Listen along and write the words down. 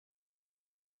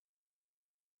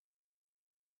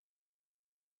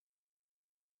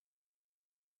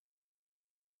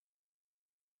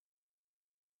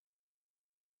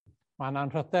Mae'n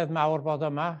anrhydedd mawr bod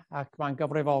yma ac mae'n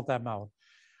gyfrifoldeb mawr.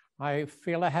 I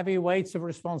feel a heavy weight of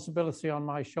responsibility on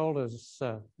my shoulders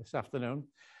this afternoon.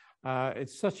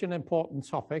 It's such an important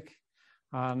topic,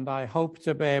 and I hope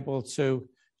to be able to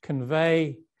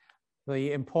convey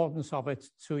the importance of it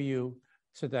to you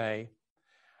today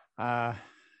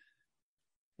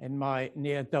in my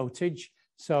near dotage.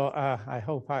 So I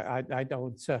hope I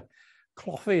don't,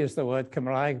 cloffi is the word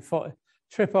Cymraeg,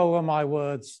 trip over my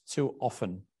words too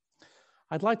often.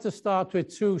 I'd like to start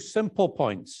with two simple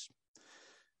points.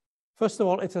 First of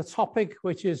all, it's a topic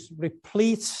which is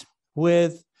replete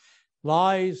with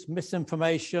lies,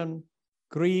 misinformation,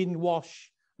 greenwash,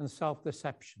 and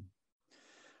self-deception.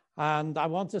 And I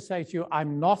want to say to you,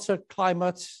 I'm not a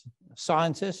climate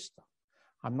scientist.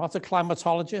 I'm not a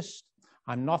climatologist.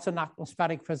 I'm not an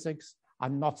atmospheric physics.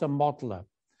 I'm not a modeler.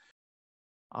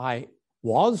 I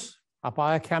was a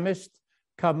biochemist,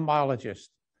 come biologist,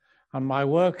 and my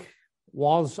work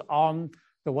was on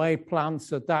the way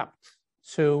plants adapt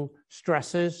to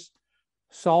stresses,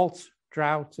 salt,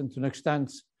 drought, and to an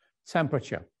extent,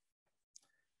 temperature.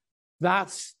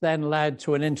 That's then led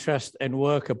to an interest in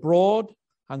work abroad,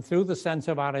 and through the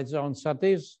Centre of Arid Zone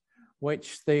Studies,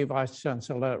 which the Vice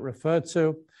Chancellor referred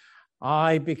to,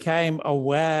 I became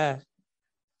aware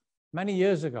many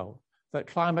years ago that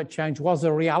climate change was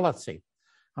a reality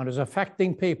and was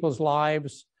affecting people's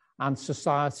lives and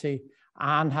society,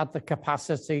 and had the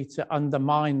capacity to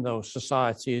undermine those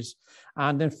societies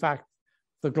and, in fact,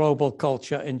 the global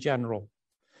culture in general.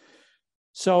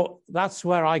 So that's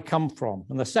where I come from.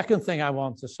 And the second thing I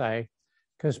want to say,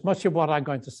 because much of what I'm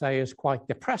going to say is quite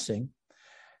depressing,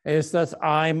 is that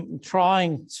I'm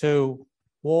trying to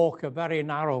walk a very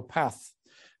narrow path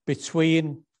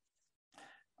between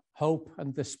hope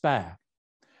and despair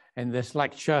in this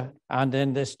lecture and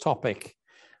in this topic.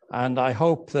 And I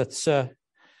hope that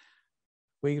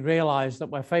we realize that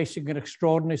we're facing an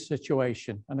extraordinary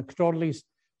situation, an extraordinarily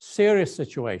serious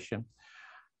situation,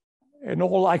 in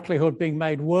all likelihood being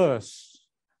made worse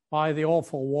by the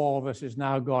awful war that is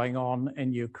now going on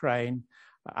in Ukraine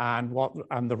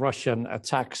and the Russian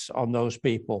attacks on those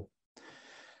people.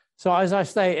 So as I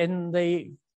say in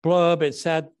the blurb, it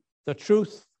said, "The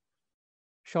truth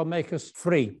shall make us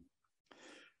free."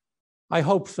 I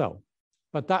hope so,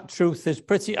 but that truth is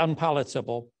pretty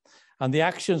unpalatable, and the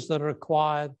actions that are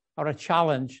required are a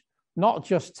challenge, not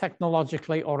just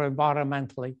technologically or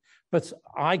environmentally, but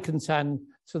I contend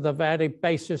to the very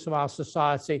basis of our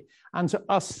society and to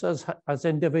us as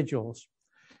individuals.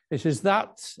 It is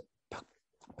that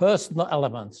personal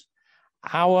element,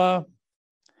 our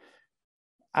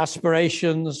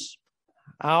aspirations,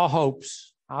 our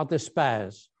hopes, our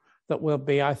despairs, that will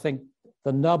be, I think,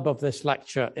 the nub of this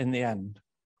lecture in the end.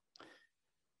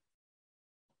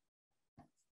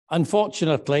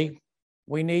 Unfortunately,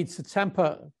 we need to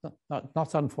temper,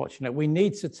 not unfortunately, we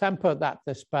need to temper that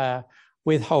despair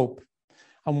with hope.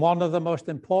 And one of the most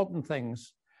important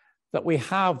things that we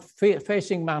have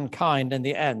facing mankind in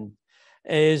the end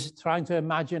is trying to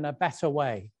imagine a better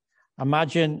way,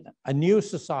 imagine a new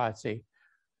society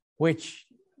which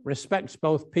respects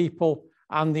both people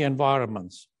and the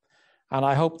environment. And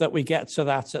I hope that we get to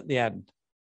that at the end.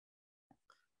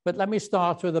 But let me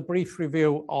start with a brief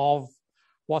review of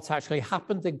what actually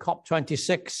happened in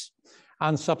COP26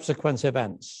 and subsequent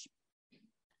events.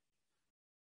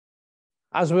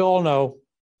 As we all know,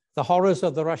 the horrors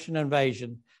of the Russian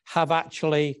invasion have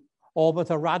actually all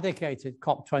but eradicated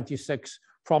COP26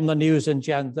 from the news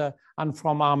agenda and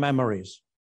from our memories.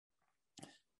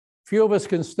 Few of us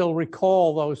can still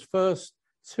recall those first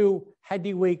two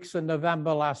heady weeks in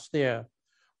November last year,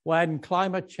 when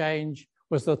climate change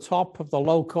was the top of the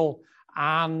local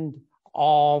and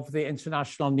of the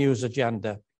international news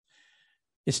agenda.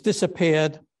 It's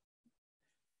disappeared,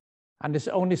 and it's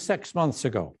only 6 months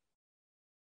ago.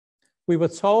 We were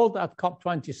told at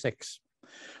COP26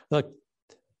 that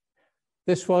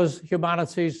this was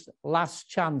humanity's last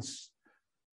chance,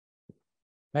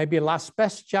 maybe last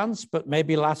best chance, but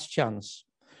maybe last chance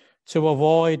to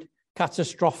avoid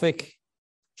catastrophic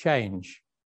change.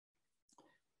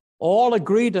 All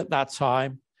agreed at that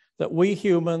time that we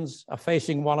humans are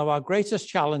facing one of our greatest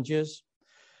challenges,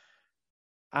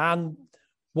 and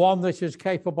one that is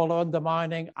capable of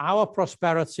undermining our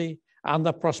prosperity and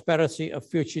the prosperity of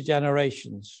future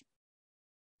generations.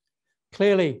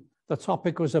 Clearly, the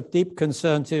topic was of deep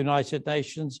concern to the United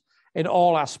Nations in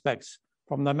all aspects,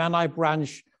 from the Menai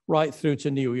branch right through to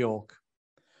New York.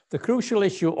 The crucial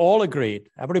issue, all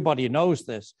agreed, everybody knows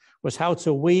this, was how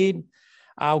to wean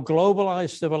our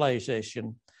globalized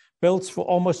civilization, built for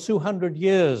almost 200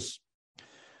 years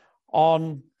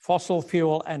on fossil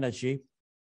fuel energy,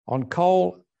 on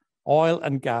coal oil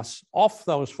and gas off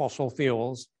those fossil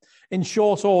fuels in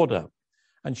short order.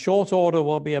 And short order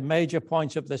will be a major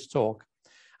point of this talk,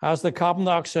 as the carbon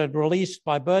dioxide released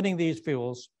by burning these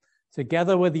fuels,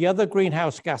 together with the other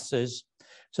greenhouse gases,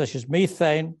 such as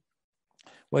methane,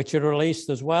 which are released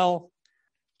as well,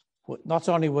 not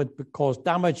only would cause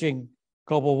damaging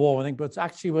global warming, but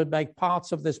actually would make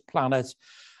parts of this planet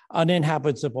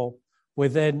uninhabitable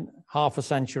within half a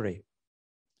century.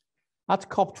 At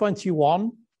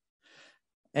COP21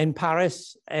 in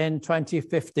Paris in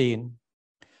 2015,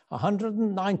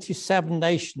 197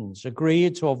 nations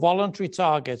agreed to a voluntary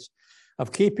target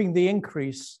of keeping the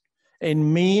increase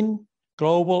in mean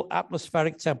global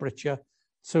atmospheric temperature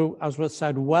to, as was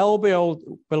said, well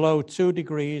below 2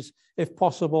 degrees, if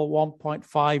possible,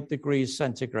 1.5 degrees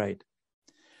centigrade.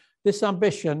 This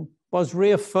ambition was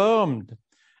reaffirmed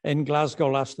in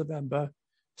Glasgow last November,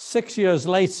 6 years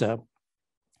later,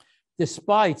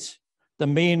 despite the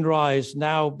mean rise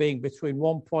now being between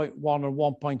 1.1 and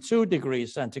 1.2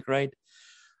 degrees centigrade,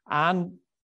 and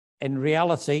in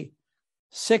reality,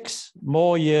 6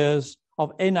 more years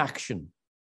of inaction.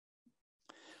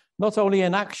 Not only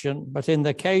inaction, but in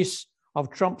the case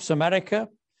of Trump's America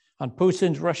and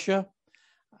Putin's Russia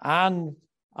and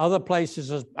other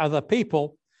places, other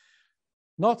people,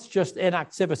 not just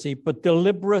inactivity, but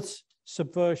deliberate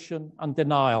subversion and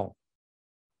denial.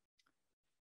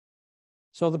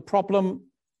 So the problem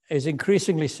is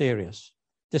increasingly serious.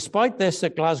 Despite this,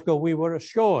 at Glasgow, we were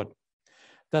assured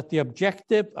that the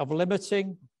objective of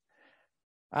limiting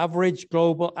average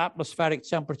global atmospheric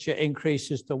temperature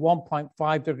increases to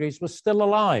 1.5 degrees was still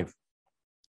alive.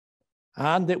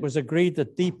 And it was agreed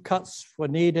that deep cuts were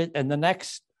needed in the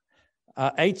next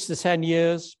 8 to 10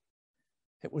 years.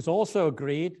 It was also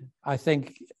agreed, I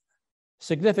think,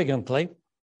 significantly,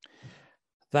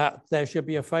 that there should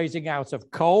be a phasing out of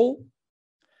coal,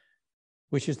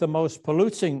 which is the most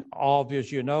polluting of,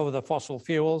 as you know, the fossil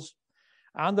fuels,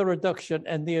 and the reduction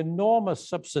in the enormous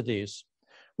subsidies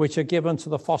which are given to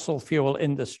the fossil fuel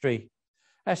industry,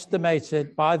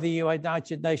 estimated by the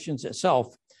United Nations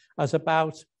itself as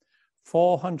about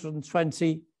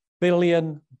 $420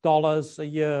 billion a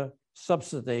year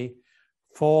subsidy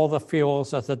for the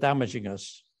fuels that are damaging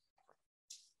us.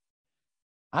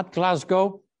 At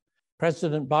Glasgow,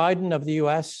 President Biden of the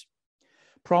US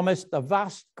promised a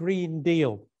vast Green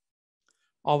Deal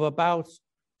of about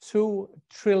 $2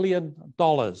 trillion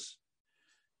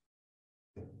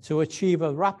to achieve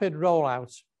a rapid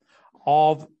rollout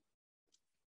of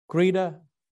greener,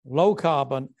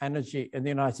 low-carbon energy in the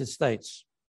United States.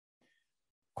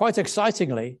 Quite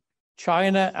excitingly,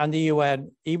 China and the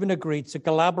UN even agreed to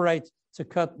collaborate to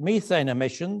cut methane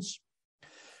emissions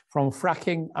from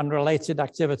fracking and related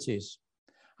activities.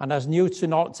 And as new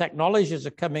technologies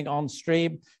are coming on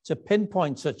stream to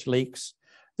pinpoint such leaks,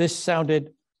 this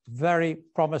sounded very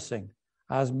promising,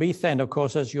 as methane, of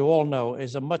course, as you all know,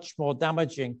 is a much more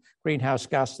damaging greenhouse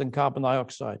gas than carbon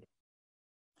dioxide.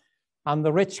 And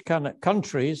the rich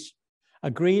countries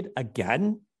agreed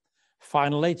again,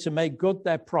 finally, to make good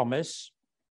their promise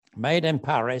made in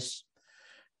Paris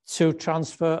to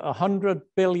transfer £100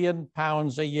 billion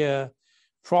a year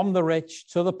from the rich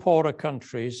to the poorer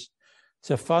countries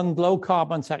to fund low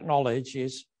carbon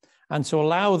technologies and to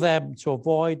allow them to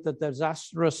avoid the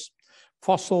disastrous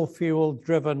fossil fuel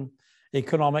driven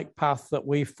economic path that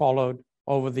we've followed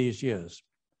over these years.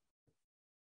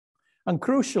 And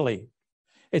crucially,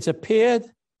 it appeared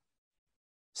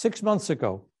 6 months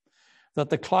ago that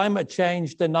the climate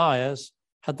change deniers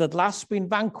had at last been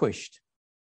vanquished.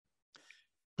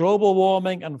 Global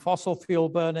warming and fossil fuel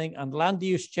burning and land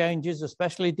use changes,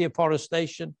 especially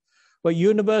deforestation, were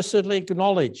universally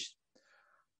acknowledged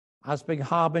as being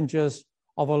harbingers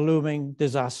of a looming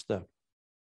disaster.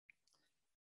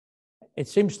 It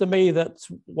seems to me that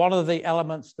one of the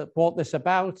elements that brought this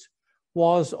about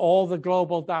was all the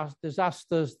global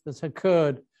disasters that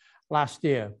occurred last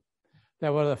year.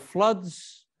 There were the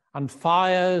floods and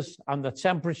fires and the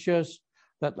temperatures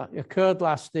that occurred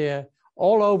last year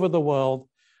all over the world.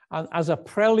 And as a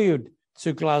prelude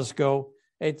to Glasgow,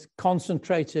 it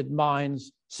concentrated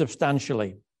minds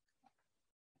substantially.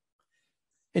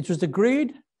 It was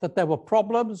agreed that there were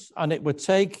problems and it would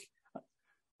take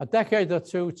a decade or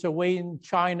two to wean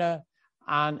China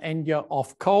and India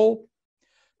off coal,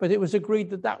 but it was agreed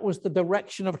that that was the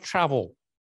direction of travel.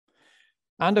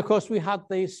 And of course, we had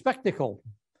the spectacle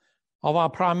of our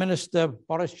Prime Minister,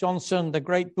 Boris Johnson, the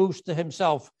great booster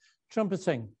himself,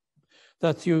 trumpeting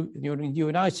that the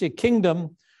United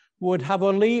Kingdom would have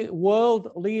a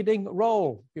world-leading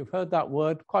role. You've heard that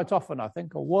word quite often, I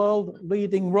think, a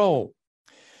world-leading role.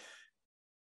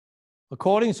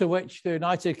 According to which the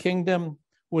United Kingdom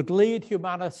would lead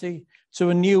humanity to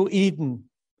a new Eden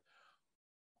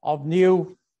of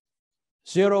new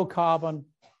zero carbon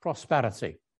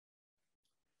prosperity.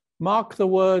 Mark the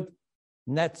word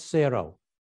net zero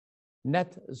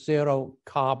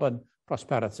carbon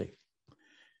prosperity.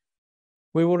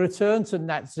 We will return to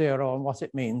net zero and what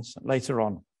it means later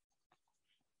on.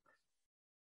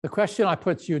 The question I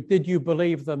put to you, did you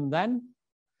believe them then?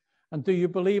 And do you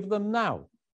believe them now?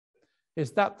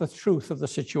 Is that the truth of the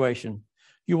situation?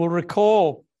 You will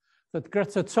recall that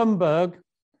Greta Thunberg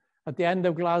at the end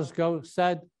of Glasgow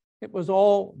said it was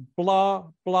all blah,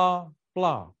 blah,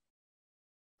 blah.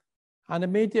 And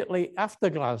immediately after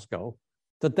Glasgow,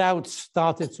 the doubts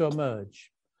started to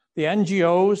emerge. The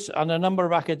NGOs and a number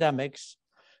of academics,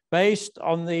 based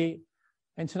on the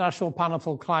International Panel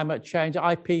for Climate Change,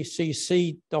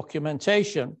 IPCC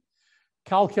documentation,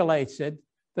 calculated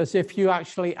that if you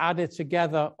actually added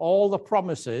together all the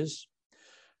promises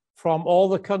from all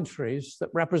the countries that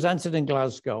represented in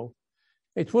Glasgow,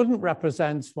 it wouldn't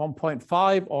represent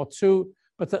 1.5 or 2,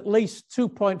 but at least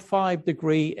 2.5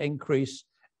 degree increase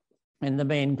in the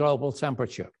mean global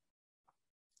temperature.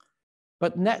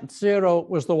 But net zero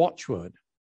was the watchword,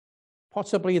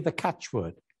 possibly the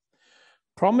catchword.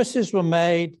 Promises were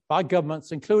made by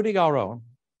governments, including our own,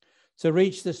 to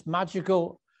reach this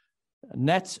magical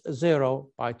net zero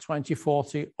by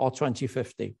 2040 or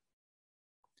 2050.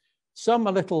 Some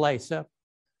a little later,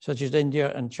 such as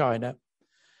India and China,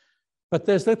 but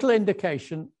there's little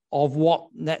indication of what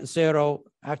net zero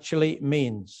actually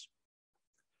means.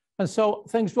 And so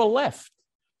things were left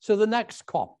to the next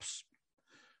COPs.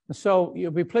 And so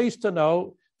you'll be pleased to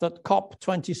know that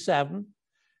COP27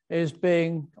 is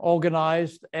being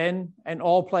organized in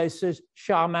all places,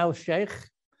 Scharm el Sheikh,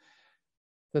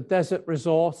 the desert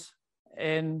resort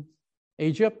in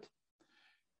Egypt,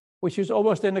 which is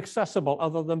almost inaccessible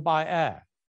other than by air.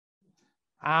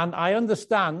 And I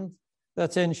understand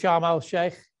that in Scharm el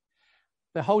Sheikh,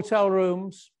 the hotel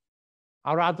rooms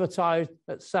are advertised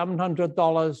at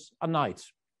 $700 a night.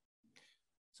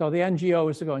 So the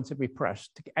NGOs are going to be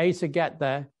pressed, A, to get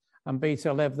there, and B,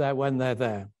 to live there when they're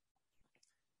there.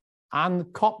 And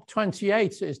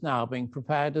COP28 is now being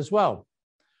prepared as well.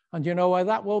 And you know where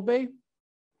that will be?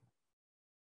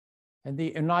 In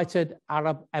the United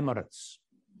Arab Emirates.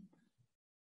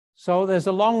 So there's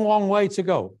a long, long way to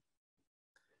go.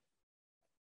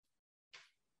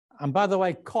 And by the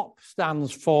way, COP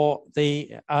stands for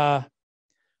the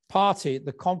party,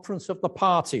 the Conference of the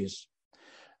Parties,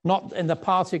 not in the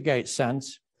Partygate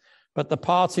sense, but the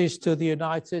parties to the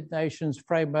United Nations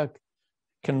Framework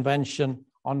Convention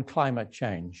on Climate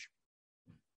Change.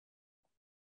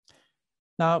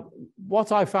 Now,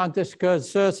 what I found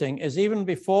disconcerting is even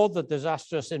before the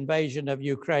disastrous invasion of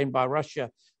Ukraine by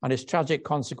Russia and its tragic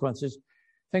consequences,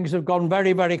 things have gone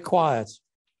very, very quiet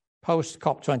post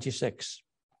COP26.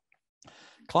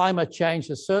 Climate change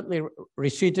has certainly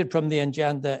receded from the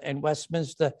agenda in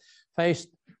Westminster, faced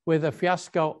with a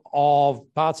fiasco of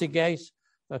Partygate,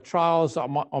 the trials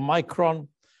on Omicron,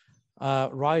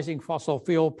 rising fossil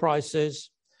fuel prices,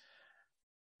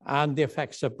 and the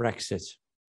effects of Brexit.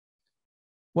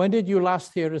 When did you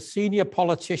last hear a senior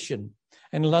politician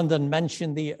in London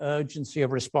mention the urgency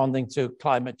of responding to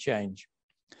climate change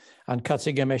and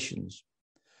cutting emissions?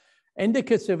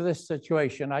 Indicative of this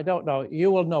situation, I don't know,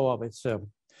 you will know of it, sir.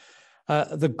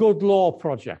 The Good Law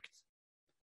Project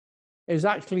is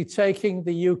actually taking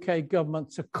the UK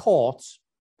government to court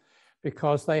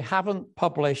because they haven't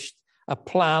published a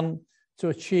plan to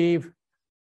achieve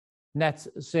net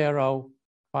zero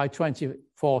by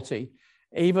 2040,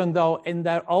 even though in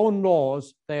their own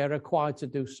laws, they are required to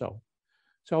do so.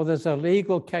 So there's a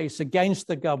legal case against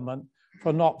the government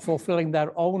for not fulfilling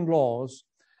their own laws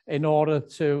in order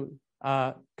to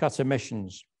cut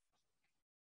emissions.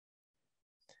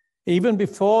 Even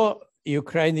before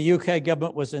Ukraine, the UK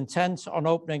government was intent on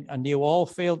opening a new oil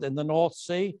field in the North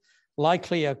Sea,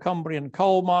 likely a Cumbrian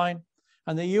coal mine.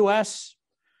 And the US,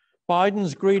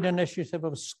 Biden's green initiative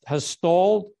has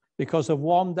stalled because of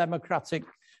one Democratic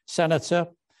senator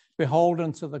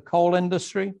beholden to the coal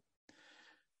industry.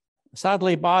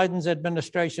 Sadly, Biden's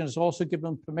administration has also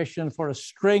given permission for a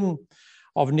string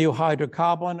of new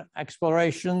hydrocarbon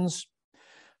explorations.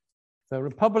 The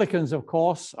Republicans, of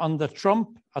course, under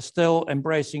Trump, are still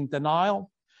embracing denial.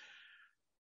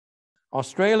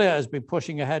 Australia has been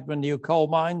pushing ahead with new coal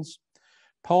mines.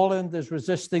 Poland is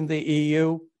resisting the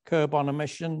EU curb on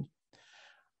emission.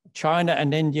 China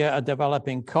and India are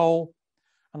developing coal.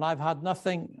 And I've had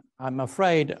nothing, I'm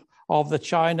afraid, of the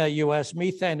China-US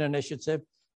methane initiative.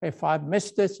 If I've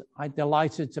missed it, I'm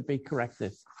delighted to be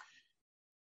corrected.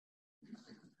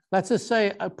 Let us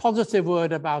say a positive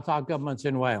word about our government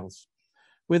in Wales.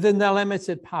 Within their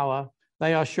limited power,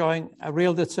 they are showing a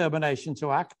real determination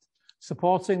to act,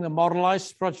 supporting the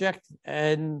Moralised project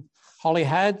in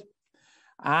Holyhead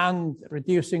and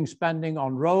reducing spending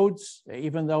on roads,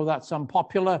 even though that's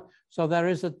unpopular. So there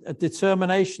is a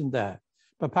determination there.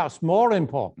 But perhaps more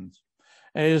important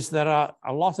is there are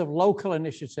a lot of local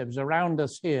initiatives around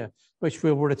us here, which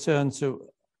we will return to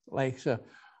later,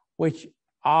 which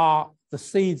are the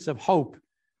seeds of hope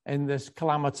in this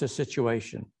calamitous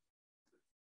situation.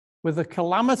 With the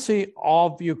calamity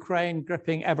of Ukraine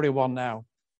gripping everyone now,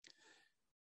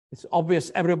 it's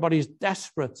obvious everybody's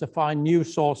desperate to find new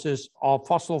sources of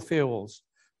fossil fuels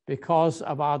because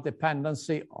of our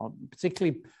dependency on,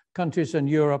 particularly countries in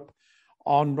Europe,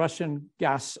 on Russian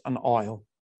gas and oil.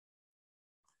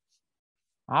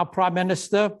 Our Prime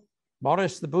Minister,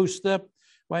 Boris the Booster,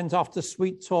 went off to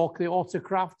sweet talk the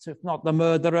autocrat, if not the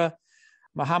murderer,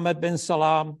 Mohammed bin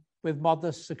Salman, with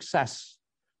modest success.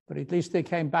 But at least he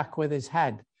came back with his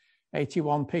head.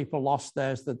 81 people lost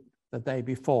theirs the day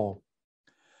before.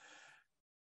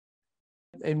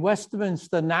 In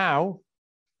Westminster now,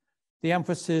 the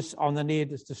emphasis on the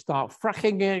need is to start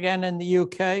fracking again in the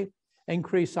UK,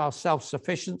 increase our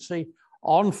self-sufficiency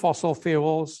on fossil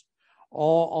fuels,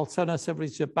 or alternatively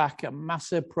to back a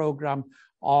massive program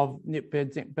of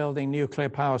building nuclear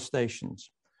power stations.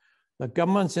 The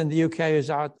government in the UK has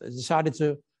decided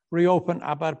to reopen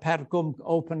Aberpergwm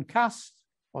open cast,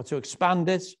 or to expand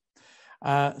it.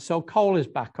 So coal is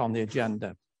back on the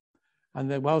agenda. And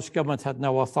the Welsh government had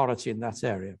no authority in that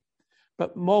area.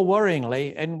 But more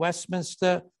worryingly, in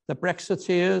Westminster, the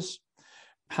Brexiteers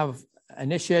have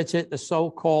initiated the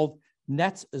so-called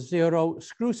Net Zero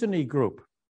Scrutiny Group,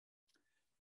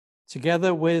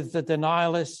 together with the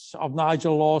denialists of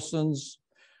Nigel Lawson's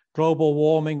Global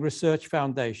Warming Research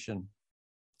Foundation.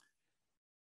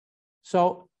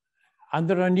 So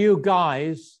under a new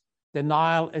guise,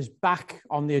 denial is back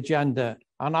on the agenda.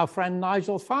 And our friend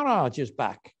Nigel Farage is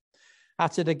back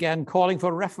at it again, calling for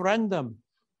a referendum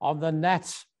on the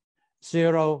net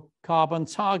zero carbon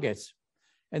target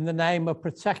in the name of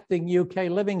protecting UK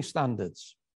living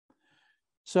standards.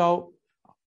 So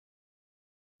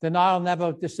denial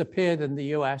never disappeared in the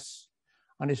US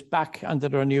and is back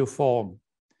under a new form.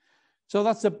 So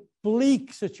that's a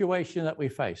bleak situation that we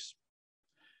face.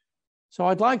 So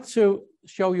I'd like to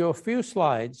show you a few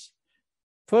slides,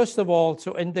 first of all,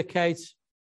 to indicate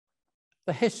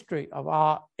the history of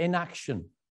our inaction.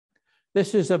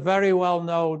 This is a very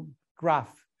well-known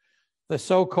graph, the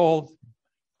so-called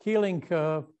Keeling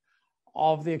curve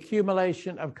of the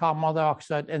accumulation of carbon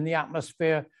dioxide in the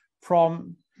atmosphere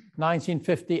from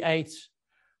 1958,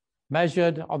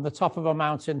 measured on the top of a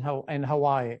mountain in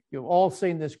Hawaii. You've all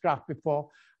seen this graph before,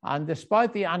 and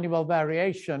despite the annual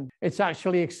variation, it's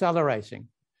actually accelerating.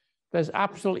 There's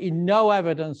absolutely no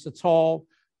evidence at all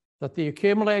that the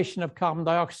accumulation of carbon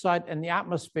dioxide in the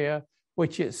atmosphere,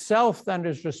 which itself then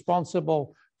is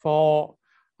responsible for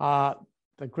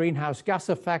the greenhouse gas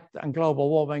effect and global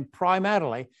warming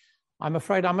primarily. I'm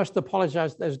afraid I must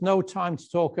apologize. There's no time to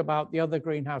talk about the other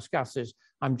greenhouse gases.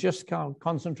 I'm just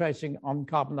concentrating on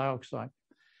carbon dioxide.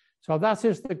 So that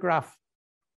is the graph,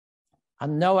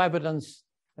 and no evidence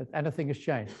that anything has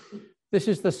changed. This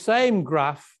is the same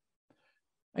graph.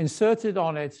 Inserted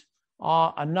on it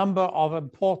are a number of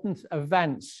important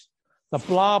events, the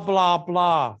blah, blah,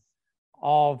 blah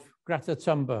of Greta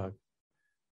Thunberg.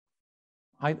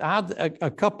 I had a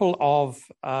couple of,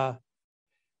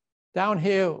 down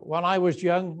here when I was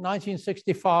young,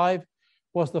 1965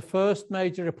 was the first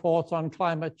major report on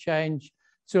climate change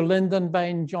to Lyndon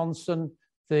Baines Johnson,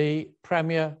 the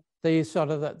Premier, the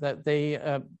sort of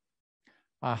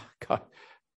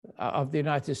of the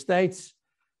United States.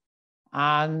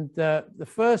 And the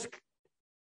first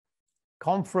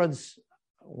conference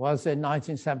was in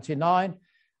 1979,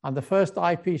 and the first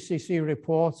IPCC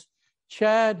report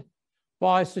chaired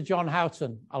by Sir John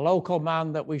Houghton, a local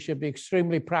man that we should be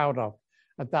extremely proud of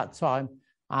at that time.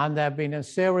 And there have been a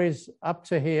series up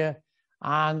to here,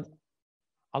 and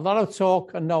a lot of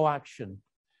talk and no action.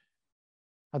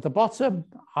 At the bottom,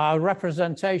 a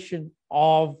representation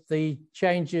of the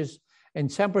changes in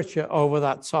temperature over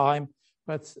that time,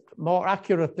 but more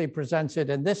accurately presented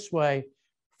in this way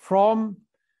from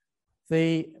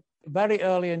the very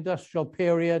early industrial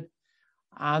period,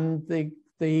 and the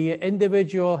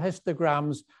individual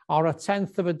histograms are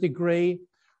 1/10 of a degree,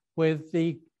 with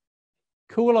the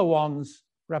cooler ones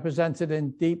represented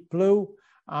in deep blue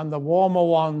and the warmer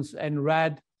ones in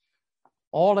red,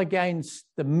 all against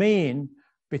the mean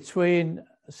between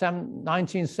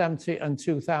 1970 and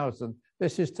 2000.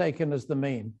 This is taken as the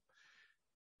mean.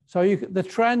 So the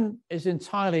trend is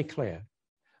entirely clear.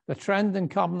 The trend in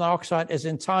carbon dioxide is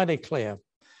entirely clear.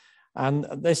 And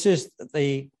this is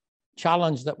the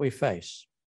challenge that we face.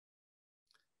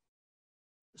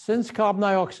 Since carbon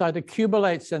dioxide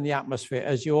accumulates in the atmosphere,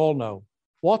 as you all know,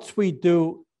 what we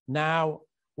do now,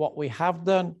 what we have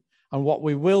done, and what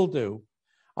we will do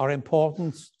are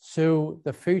important to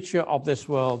the future of this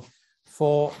world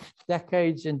for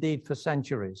decades, indeed for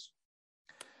centuries.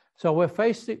 So we're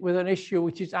faced with an issue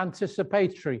which is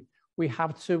anticipatory. We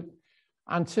have to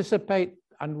anticipate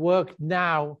and work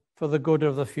now for the good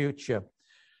of the future.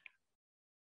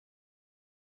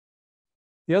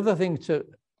 The other thing to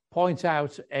point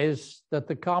out is that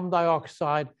the carbon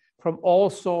dioxide from all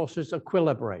sources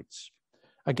equilibrates.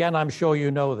 Again, I'm sure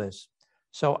you know this.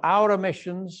 So our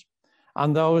emissions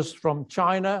and those from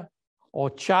China or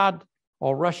Chad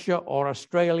or Russia or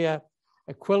Australia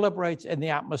equilibrate in the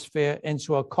atmosphere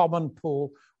into a common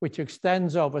pool, which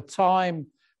extends over time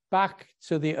back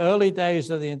to the early days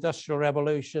of the Industrial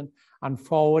Revolution and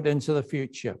forward into the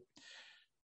future.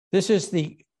 This is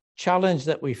the challenge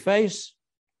that we face.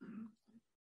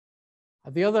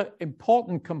 The other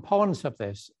important components of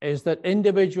this is that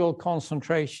individual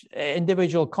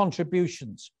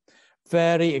contributions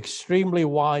vary extremely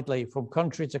widely from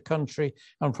country to country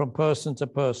and from person to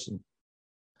person.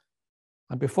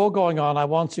 And before going on, I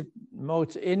want to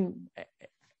note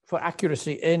for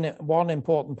accuracy in one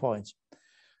important point,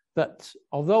 that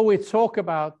although we talk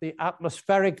about the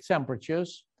atmospheric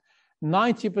temperatures,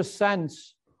 90%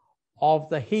 of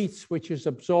the heat which is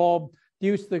absorbed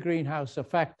due to the greenhouse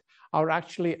effect are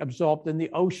actually absorbed in the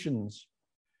oceans.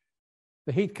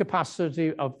 The heat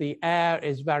capacity of the air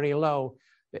is very low.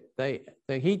 The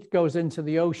heat goes into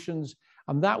the oceans,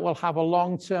 and that will have a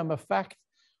long-term effect.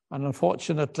 And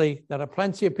unfortunately, there are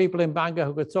plenty of people in Bangor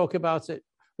who could talk about it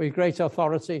with great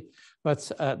authority, but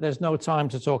there's no time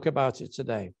to talk about it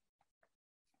today.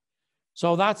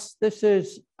 So this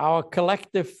is our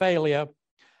collective failure,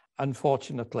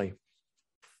 unfortunately.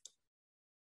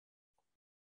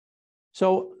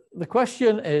 So the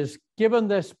question is, given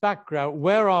this background,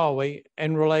 where are we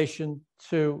in relation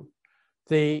to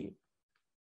the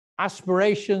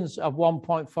aspirations of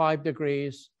 1.5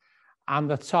 degrees and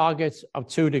the target of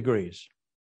 2 degrees?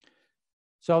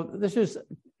 So this is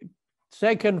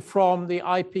taken from the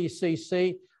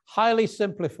IPCC, highly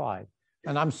simplified.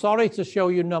 And I'm sorry to show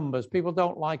you numbers. People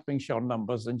don't like being shown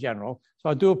numbers in general, so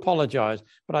I do apologize,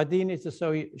 but I do need to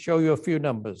show you a few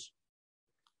numbers.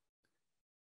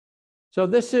 So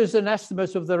this is an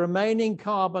estimate of the remaining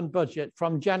carbon budget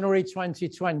from January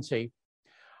 2020,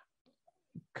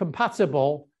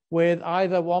 compatible with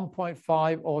either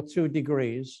 1.5 or 2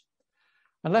 degrees.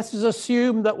 And let's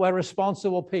assume that we're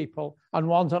responsible people and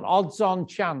want an odds-on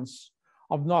chance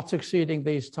of not exceeding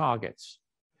these targets.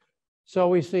 So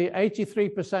we see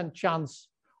 83% chance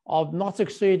of not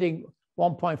exceeding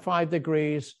 1.5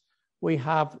 degrees. We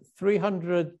have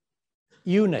 300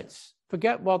 units.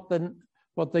 Forget what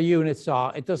the units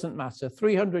are, it doesn't matter.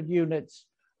 300 units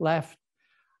left,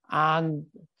 and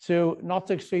to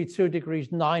not exceed 2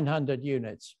 degrees, 900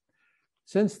 units.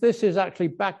 Since this is actually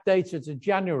backdated to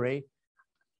January,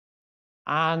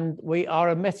 and we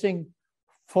are emitting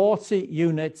 40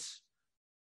 units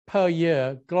per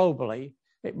year globally,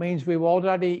 it means we've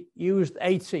already used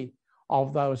 80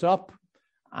 of those up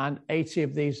and 80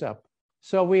 of these up.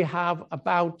 So we have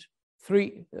about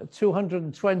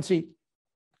 220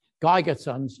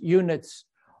 gigatons, units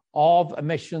of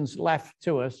emissions left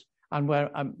to us, and we're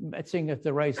emitting at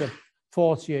the rate of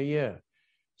 40 a year.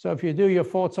 So if you do your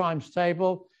 4 times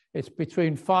table, it's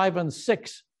between 5 and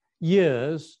 6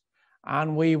 years,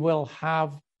 and we will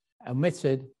have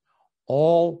emitted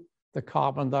all the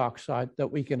carbon dioxide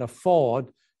that we can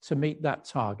afford to meet that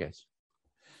target.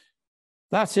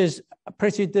 That is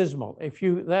pretty dismal. If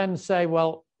you then say,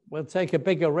 well, we'll take a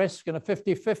bigger risk and a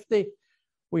 50-50,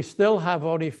 we still have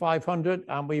only 500,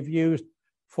 and we've used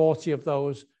 40 of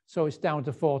those, so it's down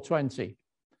to 420.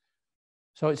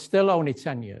 So it's still only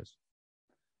 10 years.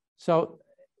 So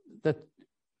the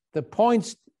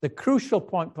crucial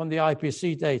point from the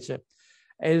IPCC data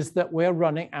is that we're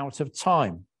running out of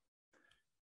time.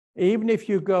 Even if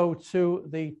you go to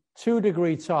the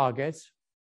 2-degree target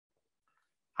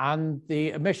and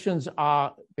the emissions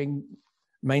are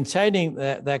maintaining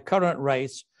their current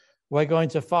rates, we're going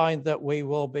to find that we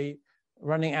will be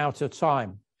running out of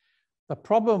time. The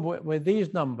problem with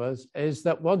these numbers is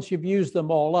that once you've used them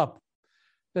all up,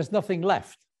 there's nothing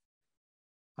left.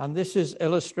 And this is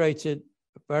illustrated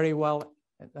very well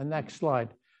in the next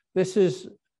slide. This is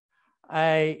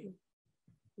a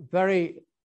very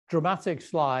dramatic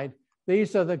slide.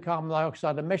 These are the carbon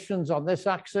dioxide emissions on this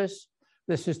axis.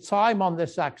 This is time on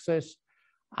this axis,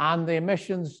 and the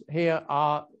emissions here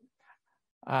are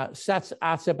set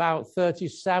at about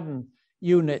 37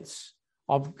 units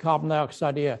of carbon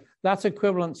dioxide a year. That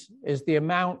equivalent is the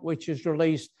amount which is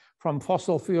released from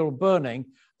fossil fuel burning.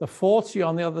 The 40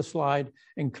 on the other slide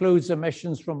includes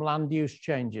emissions from land use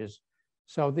changes.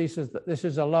 So this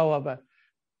is a lower,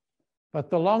 but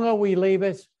the longer we leave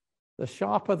it, the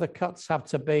sharper the cuts have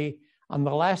to be, and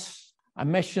the less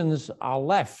emissions are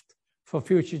left for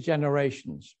future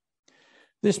generations.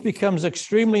 This becomes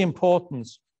extremely important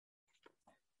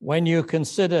when you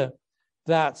consider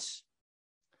that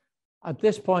at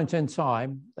this point in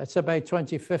time, that's about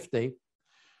 2050,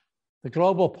 the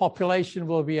global population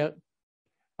will be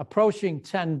approaching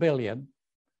 10 billion,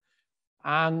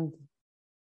 and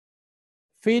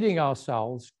feeding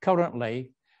ourselves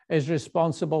currently is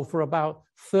responsible for about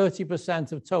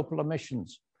 30% of total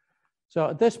emissions. So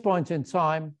at this point in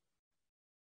time,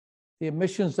 the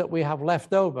emissions that we have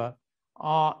left over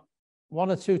are 1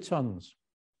 or 2 tons,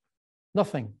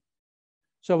 nothing.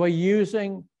 So we're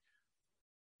using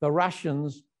the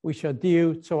rations which are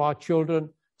due to our children,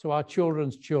 to our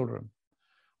children's children.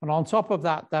 And on top of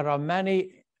that, there are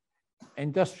many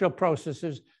industrial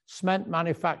processes, cement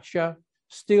manufacture,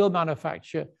 steel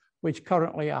manufacture, which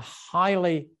currently are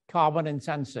highly carbon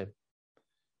intensive.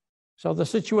 So the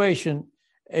situation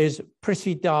is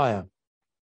pretty dire.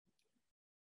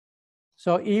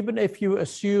 So even if you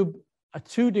assume a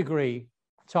 2-degree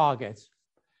target,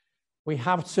 we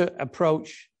have to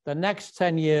approach the next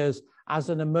 10 years as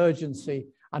an emergency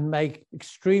and make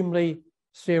extremely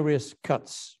serious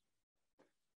cuts.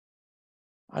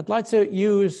 I'd like to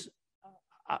use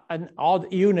an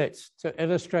odd unit to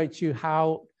illustrate to you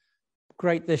how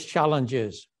great this challenge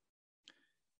is.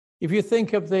 If you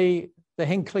think of the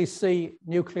Hinkley C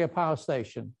nuclear power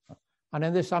station, and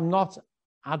in this I'm not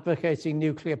advocating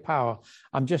nuclear power,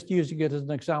 I'm just using it as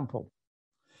an example.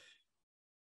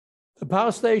 The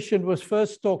power station was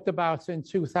first talked about in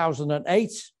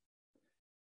 2008.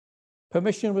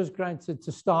 Permission was granted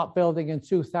to start building in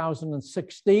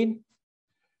 2016,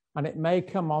 and it may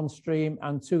come on stream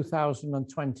in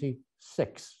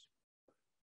 2026.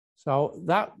 So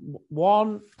that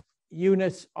 1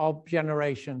 unit of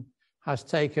generation has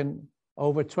taken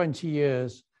over 20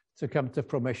 years to come to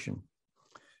fruition.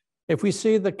 If we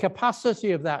see the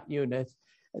capacity of that unit,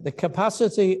 the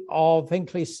capacity of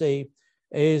Hinkley C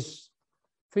is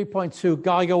 3.2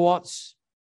 gigawatts,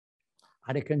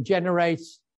 and it can generate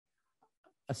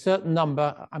a certain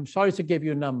number, I'm sorry to give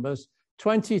you numbers,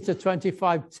 20 to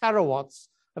 25 terawatts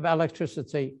of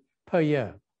electricity per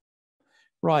year.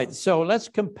 Right, so let's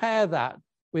compare that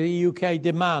with the UK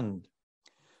demand.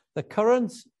 The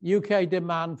current UK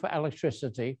demand for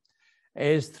electricity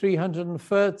is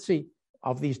 330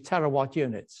 of these terawatt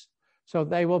units. So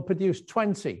they will produce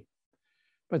 20.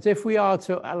 But if we are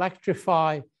to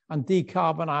electrify and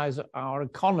decarbonize our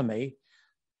economy,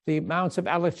 the amount of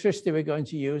electricity we're going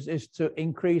to use is to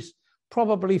increase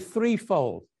probably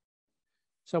 3-fold.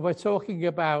 So we're talking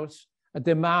about a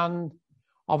demand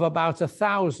of about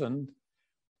 1,000,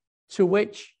 to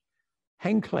which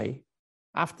Hinkley,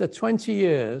 after 20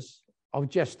 years of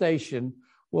gestation,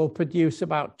 will produce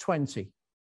about 20.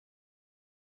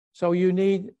 So you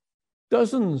need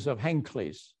dozens of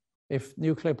Hinkleys if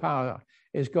nuclear power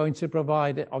is going to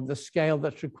provide it on the scale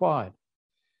that's required.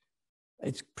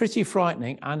 It's pretty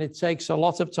frightening, and it takes a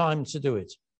lot of time to do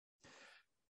it.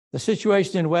 The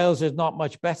situation in Wales is not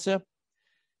much better.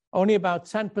 Only about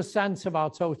 10% of our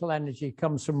total energy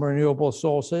comes from renewable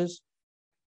sources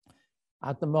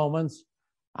at the moment,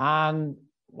 and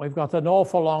we've got an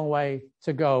awful long way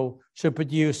to go to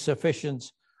produce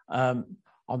sufficient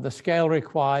on the scale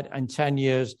required in 10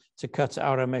 years to cut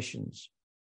our emissions.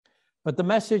 But the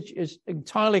message is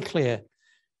entirely clear.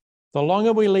 The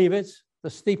longer we leave it, the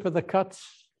steeper the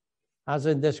cuts, as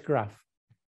in this graph,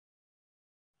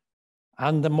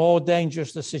 and the more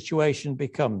dangerous the situation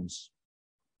becomes.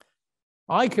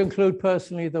 I conclude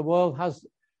personally the world has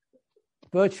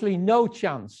virtually no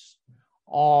chance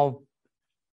of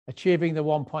achieving the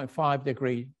 1.5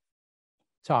 degree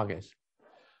target,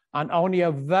 and only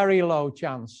a very low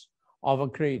chance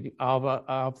of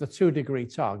the 2 degree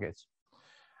target.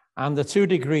 And the 2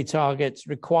 degree target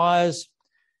requires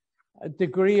a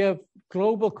degree of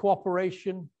global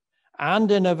cooperation and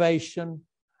innovation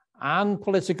and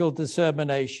political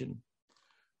determination,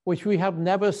 which we have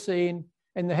never seen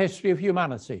in the history of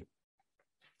humanity.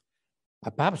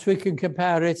 Perhaps we can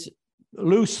compare it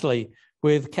loosely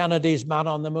with Kennedy's Man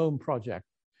on the Moon project,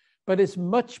 but it's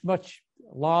much, much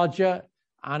larger,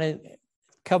 and it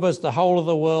covers the whole of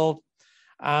the world.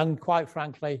 And quite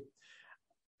frankly,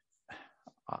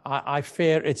 I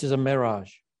fear it is a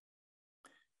mirage.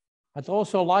 I'd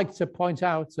also like to point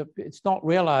out that it's not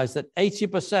realized that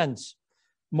 80%,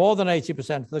 more than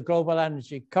 80% of the global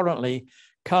energy currently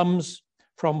comes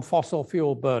from fossil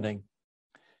fuel burning.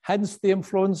 Hence the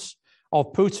influence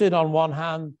of Putin on one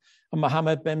hand and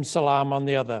Mohammed bin Salman on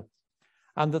the other.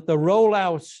 And that the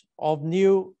rollout of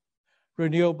new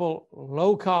renewable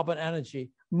low carbon energy,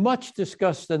 much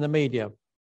discussed in the media,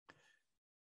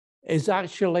 is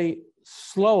actually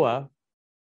slower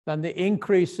than the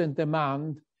increase in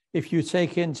demand if you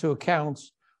take into account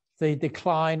the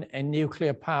decline in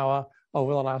nuclear power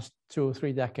over the last 2 or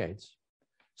 3 decades.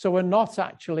 So we're not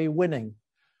actually winning.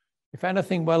 If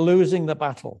anything, we're losing the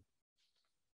battle.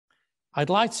 I'd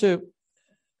like to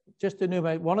just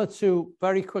enumerate 1 or 2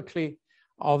 very quickly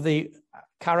of the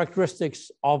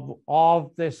characteristics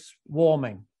of this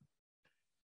warming.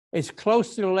 It's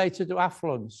closely related to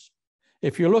affluence.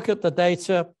 If you look at the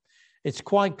data, it's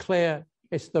quite clear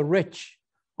it's the rich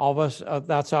of us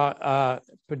that are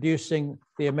producing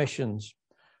the emissions.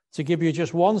 To give you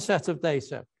just 1 set of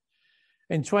data,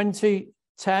 in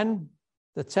 2010,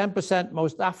 the 10%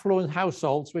 most affluent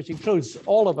households, which includes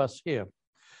all of us here,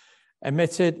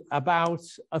 emitted about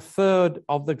 1/3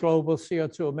 of the global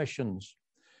CO2 emissions.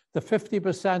 The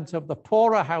 50% of the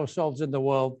poorer households in the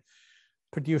world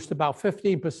produced about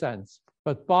 15%.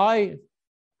 But by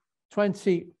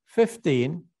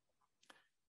 2015,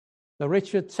 the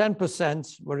richer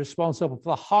 10% were responsible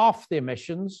for half the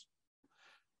emissions,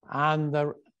 and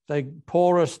the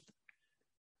poorest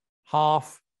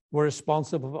half were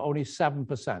responsible for only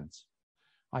 7%.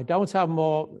 I don't have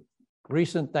more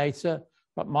recent data,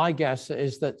 but my guess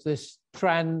is that this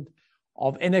trend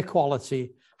of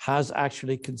inequality has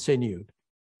actually continued.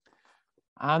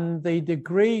 And the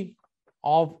degree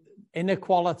of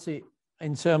inequality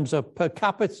in terms of per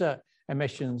capita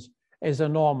emissions is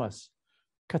enormous.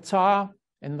 Qatar,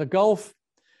 in the Gulf,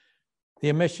 the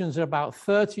emissions are about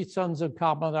 30 tons of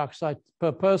carbon dioxide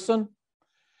per person.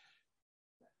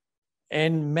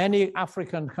 In many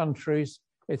African countries,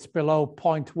 it's below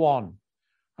 0.1,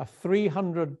 a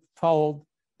 300-fold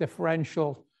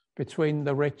differential between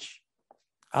the rich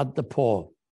and the poor.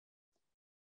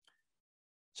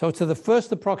 So to the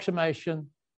first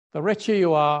approximation, the richer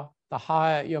you are, the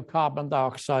higher your carbon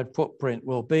dioxide footprint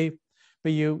will be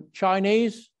you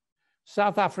Chinese,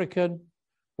 South African,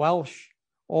 Welsh,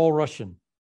 or Russian.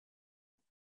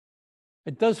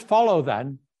 It does follow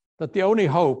then that the only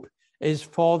hope is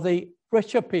for the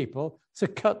richer people to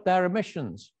cut their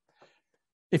emissions.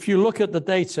 If you look at the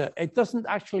data, it doesn't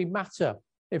actually matter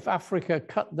if Africa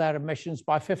cut their emissions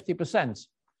by 50%.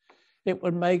 It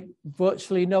would make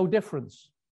virtually no difference.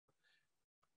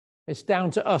 It's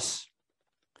down to us.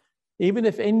 Even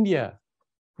if India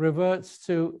reverts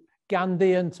to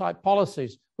Gandhian type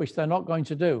policies, which they're not going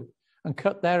to do, and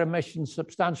cut their emissions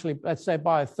substantially, let's say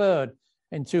by 1/3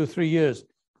 in 2 or 3 years,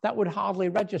 that would hardly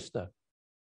register.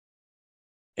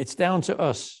 It's down to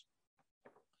us.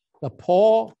 The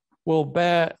poor will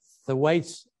bear the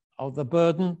weight of the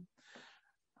burden,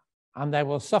 and they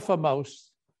will suffer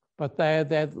most, but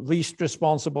they're least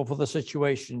responsible for the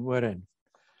situation we're in.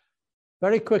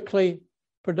 Very quickly,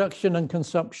 production and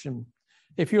consumption.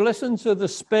 If you listen to the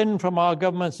spin from our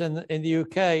governments in the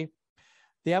UK,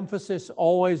 the emphasis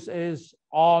always is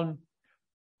on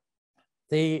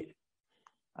the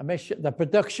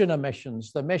production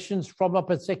emissions, the emissions from a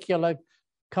particular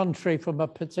country, from a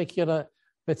particular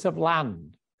bit of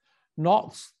land,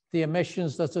 not the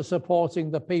emissions that are supporting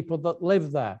the people that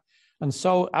live there. And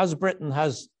so as Britain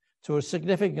has, to a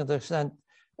significant extent,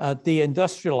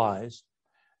 deindustrialized,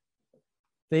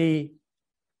 the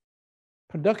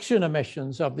production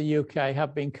emissions of the UK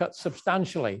have been cut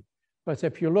substantially. But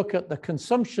if you look at the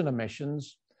consumption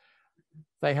emissions,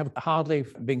 they have hardly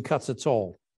been cut at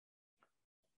all.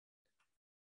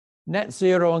 Net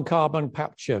zero and carbon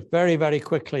capture, very, very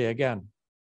quickly again.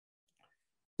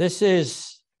 This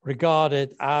is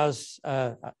regarded as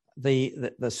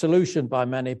the solution by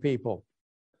many people.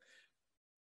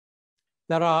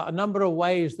 There are a number of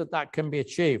ways that can be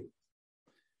achieved.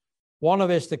 One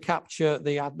of it is to capture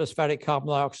the atmospheric carbon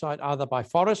dioxide either by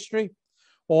forestry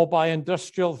or by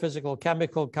industrial, physical,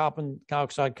 chemical carbon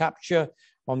dioxide capture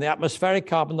on the atmospheric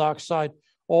carbon dioxide,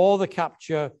 or the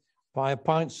capture by a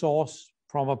point source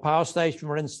from a power station,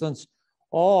 for instance,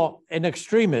 or in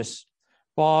extremis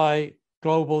by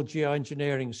global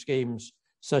geoengineering schemes,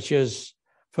 such as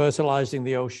fertilizing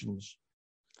the oceans.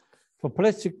 For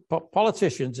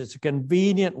politicians, it's a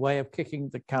convenient way of kicking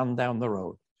the can down the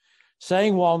road.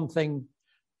 Saying one thing,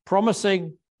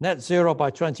 promising net zero by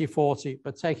 2040,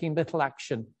 but taking little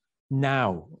action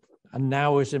now. And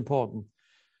now is important.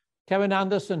 Kevin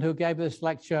Anderson, who gave this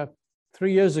lecture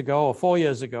 3 years ago or 4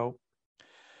 years ago,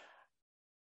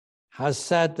 has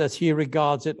said that he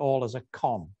regards it all as a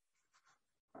con.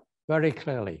 Very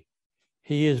clearly.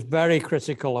 He is very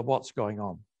critical of what's going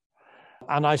on.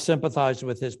 And I sympathize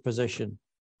with his position.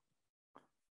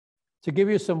 To give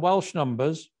you some Welsh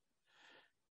numbers,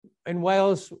 in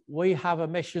Wales, we have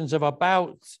emissions of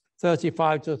about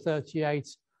 35 to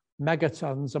 38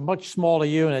 megatons, a much smaller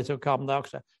unit of carbon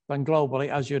dioxide than globally,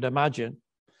 as you'd imagine.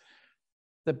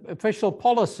 The official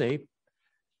policy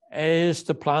is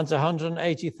to plant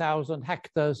 180,000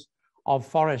 hectares of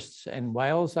forests in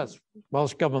Wales. That's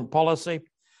Welsh government policy.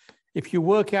 If you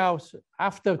work out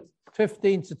after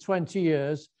 15 to 20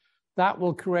 years, that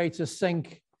will create a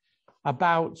sink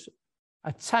about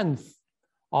a tenth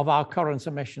of our current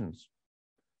emissions.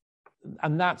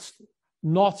 And that's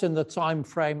not in the time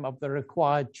frame of the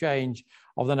required change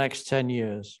of the next 10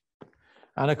 years.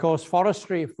 And of course,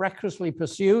 forestry, if recklessly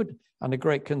pursued, and a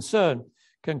great concern,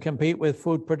 can compete with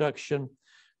food production,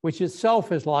 which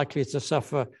itself is likely to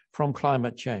suffer from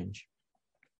climate change.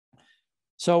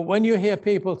 So when you hear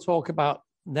people talk about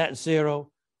net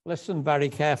zero, listen very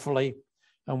carefully.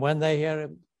 And when they hear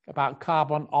about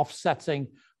carbon offsetting,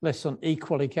 listen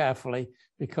equally carefully,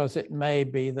 because it may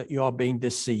be that you are being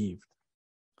deceived.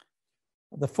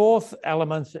 The fourth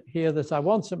element here that I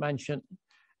want to mention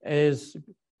is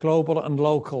global and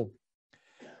local.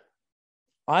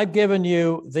 I've given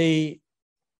you the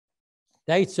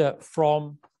data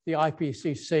from the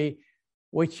IPCC,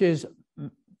 which is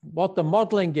what the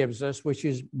modeling gives us, which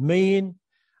is mean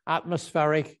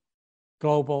atmospheric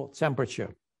global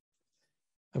temperature.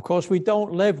 Of course, we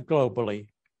don't live globally,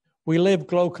 we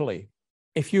live locally.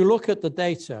 If you look at the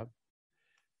data,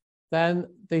 then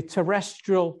the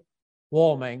terrestrial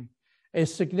warming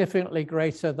is significantly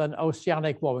greater than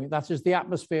oceanic warming. That is, the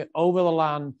atmosphere over the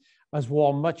land has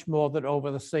warmed much more than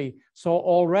over the sea. So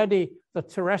already the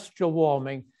terrestrial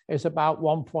warming is about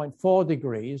 1.4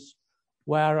 degrees,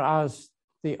 whereas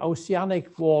the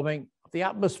oceanic warming of the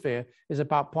atmosphere is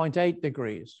about 0.8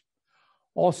 degrees.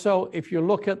 Also, if you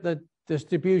look at the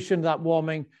distribution of that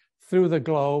warming through the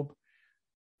globe,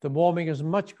 the warming is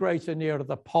much greater near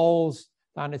the poles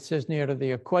than it is near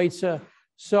the equator.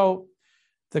 So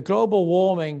the global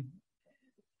warming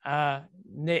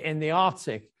in the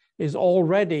Arctic is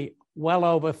already well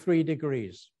over 3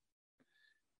 degrees.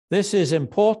 This is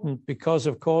important because,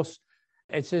 of course,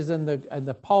 it is in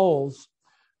the poles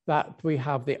that we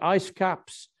have the ice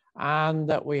caps and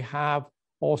that we have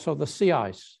also the sea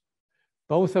ice,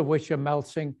 both of which are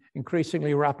melting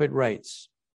increasingly rapid rates.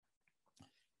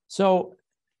 So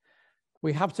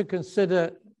we have to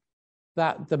consider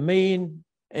that the mean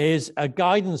is a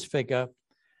guidance figure,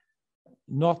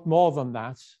 not more than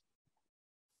that,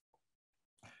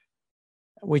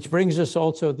 which brings us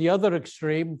also to the other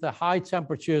extreme, the high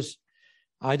temperatures.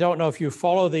 I don't know if you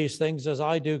follow these things as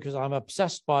I do, because I'm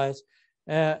obsessed by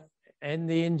it. In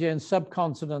the Indian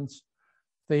subcontinent,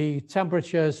 the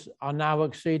temperatures are now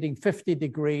exceeding 50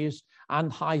 degrees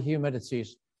and high humidities,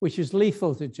 which is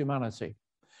lethal to humanity.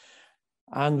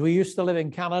 And we used to live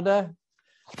in Canada.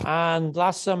 And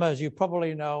last summer, as you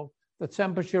probably know, the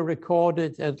temperature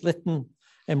recorded at Lytton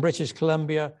in British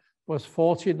Columbia was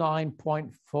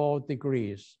 49.4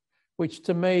 degrees, which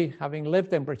to me, having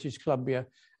lived in British Columbia,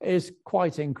 is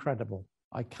quite incredible.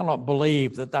 I cannot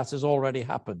believe that that has already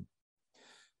happened.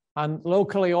 And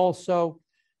locally also,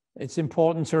 it's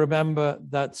important to remember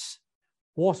that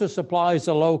water supplies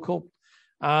are local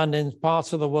and in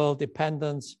parts of the world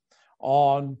dependent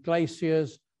on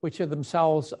glaciers, which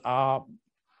themselves are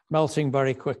melting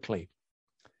very quickly.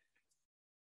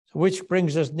 Which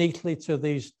brings us neatly to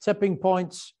these tipping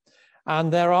points.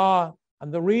 And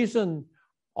the reason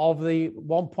of the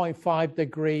 1.5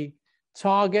 degree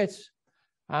target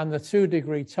and the 2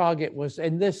 degree target was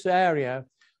in this area,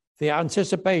 the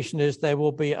anticipation is there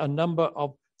will be a number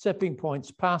of tipping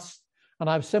points passed, and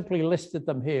I've simply listed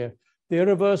them here. The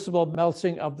irreversible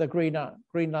melting of the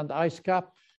Greenland ice cap,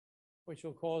 which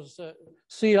will cause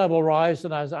sea level rise,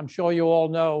 and as I'm sure you all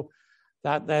know,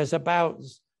 that there's about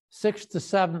 6 to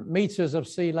 7 meters of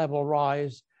sea level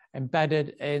rise embedded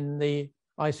in the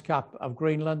ice cap of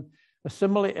Greenland. A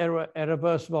similarly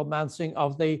irreversible melting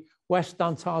of the West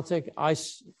Antarctic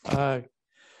ice,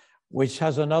 which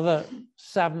has another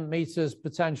 7 meters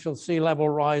potential sea level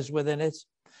rise within it.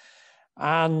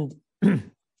 And the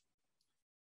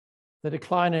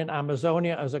decline in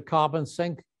Amazonia as a carbon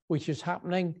sink, which is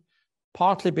happening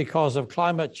partly because of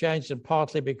climate change and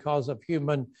partly because of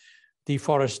human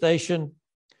deforestation.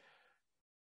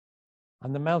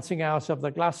 And the melting out of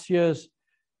the glaciers.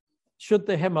 should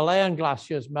the Himalayan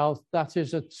glaciers melt, that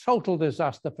is a total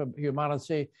disaster for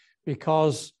humanity,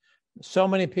 because so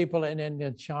many people in India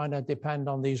and China depend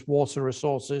on these water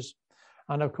resources.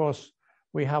 And of course,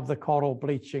 we have the coral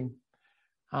bleaching.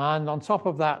 And on top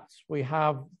of that, we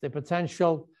have the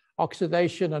potential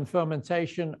oxidation and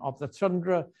fermentation of the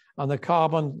tundra and the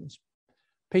carbon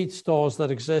peat stores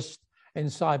that exist in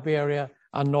Siberia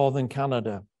and northern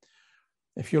Canada.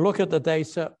 If you look at the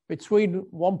data, between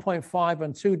 1.5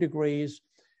 and 2 degrees,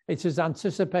 it is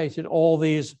anticipated all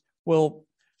these will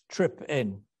trip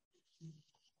in.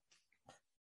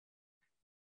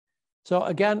 So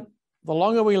again, the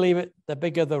longer we leave it, the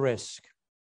bigger the risk.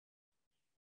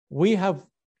 We have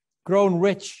grown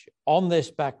rich on this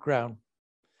background.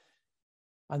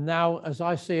 And now, as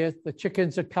I see it, the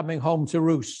chickens are coming home to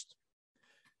roost.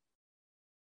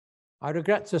 I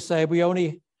regret to say we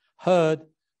only heard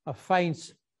a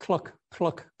faint cluck,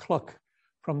 cluck, cluck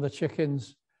from the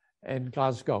chickens in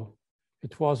Glasgow.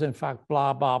 It was, in fact,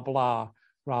 blah, blah, blah,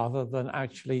 rather than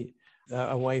actually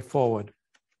a way forward.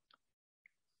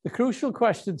 The crucial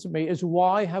question to me is,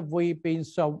 why have we been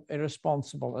so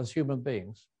irresponsible as human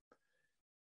beings?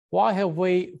 Why have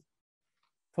we,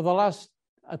 for the last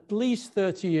at least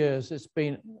 30 years, it's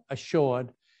been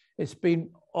assured, it's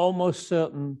been almost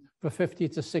certain for 50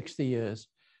 to 60 years,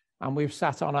 and we've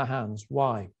sat on our hands?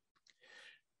 Why?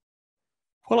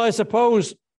 Well, I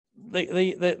suppose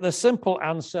the simple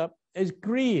answer is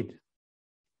greed,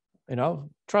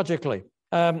 tragically.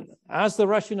 As the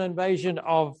Russian invasion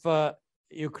of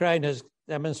Ukraine has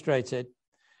demonstrated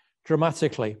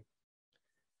dramatically,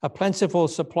 a plentiful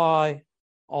supply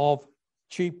of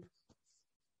cheap,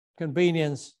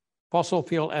 convenience, fossil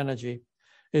fuel energy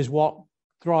is what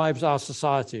drives our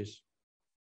societies.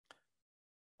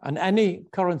 And any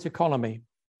current economy,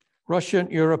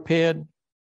 Russian, European,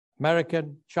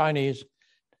 American, Chinese,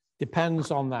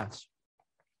 depends on that.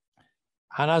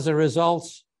 And as a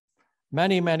result,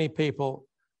 many, many people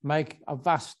make a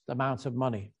vast amount of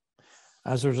money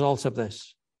as a result of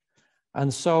this.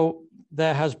 And so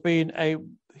there has been a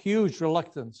huge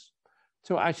reluctance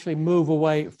to actually move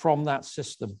away from that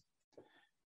system.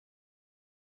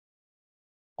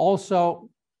 Also,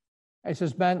 it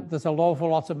has meant that an awful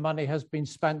lot of money has been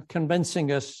spent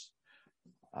convincing us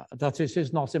that it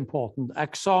is not important.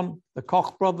 Exxon, the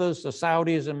Koch brothers, the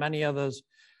Saudis, and many others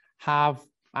have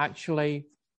actually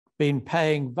been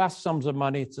paying vast sums of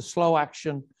money to slow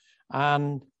action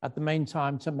and at the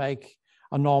meantime to make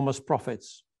enormous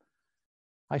profits.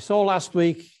 I saw last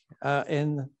week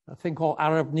in a thing called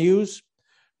Arab News,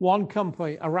 one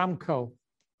company, Aramco,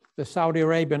 the Saudi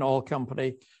Arabian oil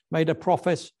company, made a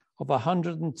profit of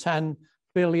 $110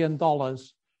 billion in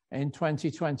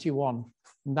 2021.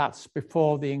 And that's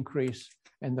before the increase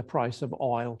in the price of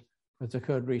oil that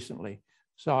occurred recently.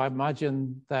 So I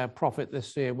imagine their profit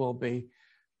this year will be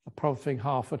approaching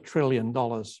 $500 billion.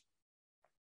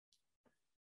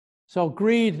 So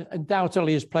greed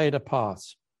undoubtedly has played a part.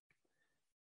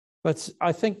 But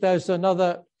I think there's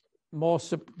another more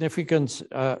significant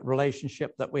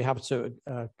relationship that we have to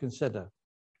consider.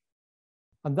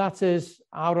 And that is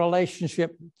our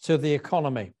relationship to the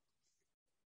economy.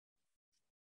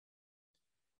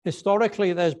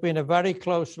 Historically, there's been a very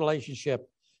close relationship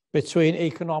between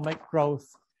economic growth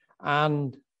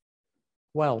and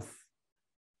wealth.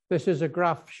 This is a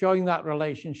graph showing that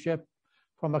relationship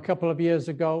from a couple of years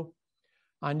ago.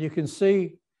 And you can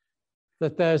see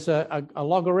that there's a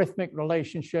logarithmic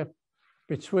relationship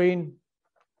between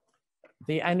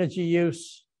the energy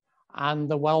use and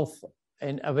the wealth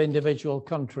of individual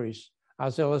countries,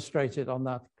 as illustrated on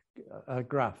that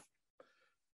graph.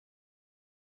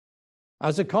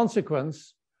 As a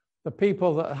consequence, the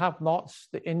people that have not,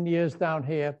 the Indians down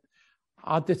here,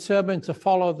 are determined to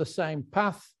follow the same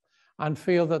path and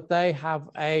feel that they have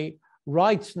a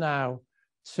right now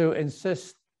to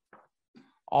insist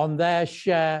on their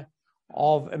share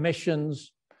of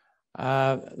emissions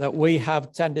that we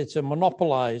have tended to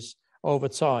monopolize over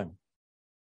time.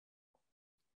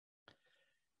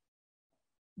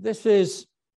 This is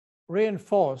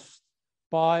reinforced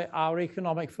by our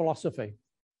economic philosophy.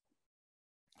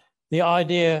 The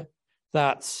idea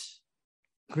that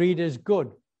greed is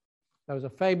good. There was a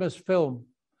famous film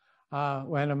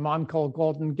when a man called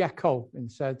Gordon Gekko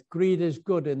said, greed is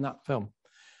good in that film.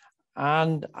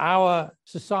 And our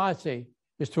society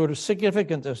is to a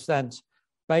significant extent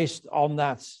based on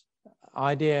that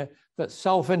idea that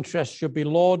self-interest should be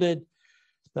lauded,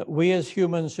 that we as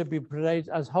humans should be portrayed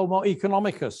as homo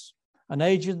economicus, an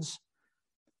agent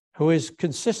who is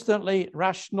consistently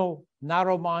rational,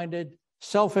 narrow-minded,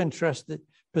 self-interested,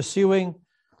 pursuing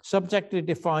subjectively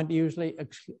defined, usually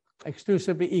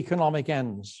exclusively economic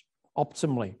ends.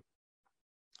 optimally.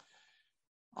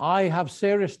 I have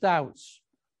serious doubts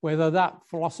whether that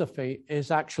philosophy is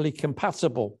actually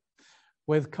compatible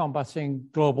with combating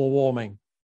global warming,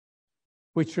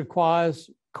 which requires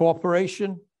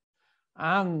cooperation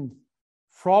and,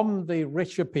 from the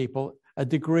richer people, a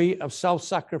degree of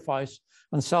self-sacrifice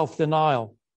and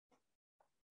self-denial.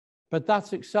 But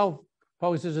that itself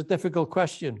poses a difficult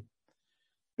question,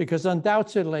 because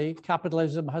undoubtedly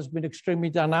capitalism has been extremely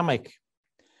dynamic.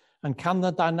 And can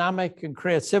the dynamic and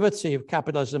creativity of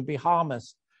capitalism be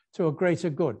harnessed to a greater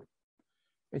good?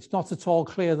 It's not at all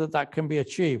clear that that can be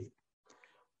achieved.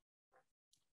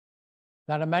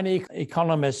 There are many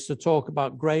economists who talk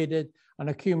about graded and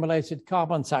accumulated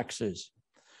carbon taxes,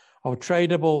 or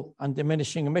tradable and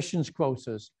diminishing emissions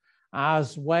quotas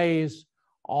as ways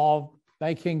of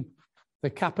making the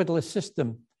capitalist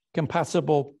system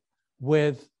compatible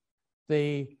with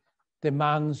the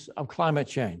demands of climate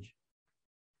change.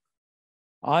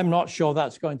 I'm not sure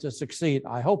that's going to succeed.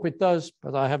 I hope it does,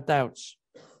 but I have doubts.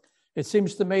 It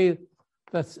seems to me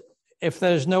that if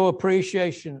there's no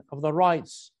appreciation of the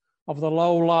rights of the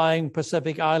low-lying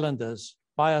Pacific Islanders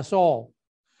by us all,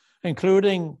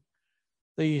 including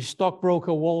the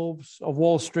stockbroker wolves of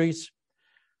Wall Street,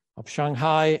 of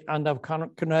Shanghai, and of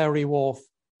Canary Wharf,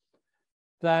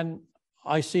 then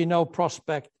I see no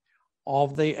prospect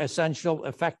of the essential,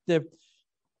 effective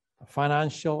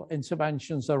financial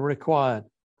interventions that are required.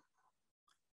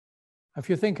 If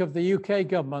you think of the UK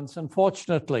governments,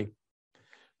 unfortunately,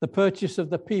 the purchase of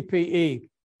the PPE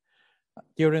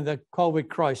during the COVID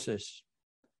crisis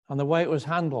and the way it was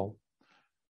handled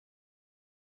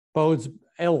bodes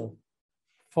ill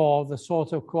for the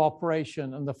sort of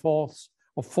cooperation and the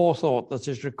forethought that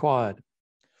is required.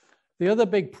 The other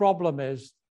big problem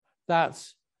is that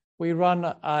we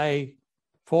run a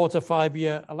 4 to 5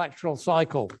 year electoral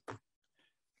cycle.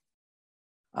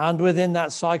 And within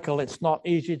that cycle, it's not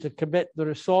easy to commit the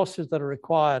resources that are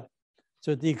required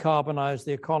to decarbonize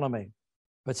the economy,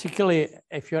 particularly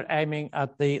if you're aiming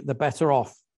at the better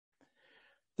off.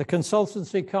 The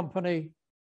consultancy company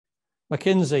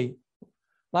McKinsey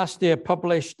last year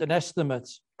published an estimate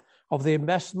of the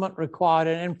investment required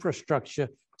in infrastructure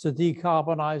to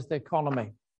decarbonize the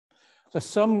economy. The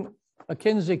sum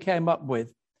McKinsey came up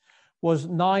with was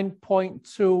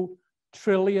 $9.2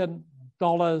 trillion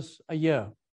a year.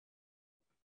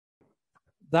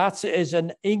 That is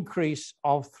an increase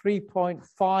of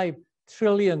 $3.5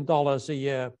 trillion a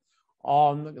year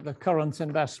on the current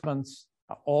investments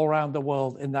all around the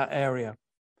world in that area.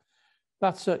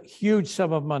 That's a huge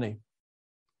sum of money.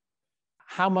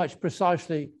 How much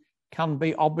precisely can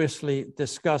be obviously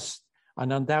discussed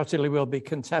and undoubtedly will be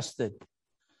contested.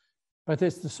 But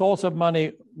it's the sort of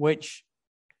money which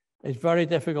is very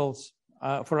difficult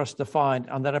for us to find.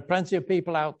 And there are plenty of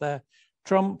people out there,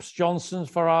 Trumps, Johnsons,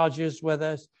 Farages, where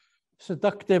there's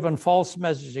seductive and false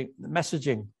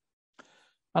messaging.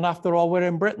 And after all, we're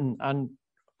in Britain and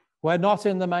we're not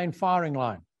in the main firing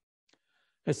line.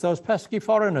 It's those pesky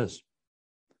foreigners.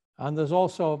 And there's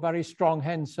also a very strong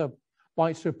hint of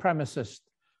white supremacism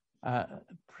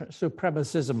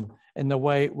in the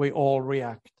way we all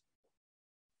react.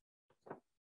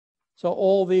 So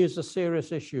all these are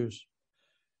serious issues.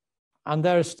 And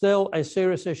there is still a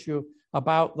serious issue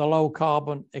about the low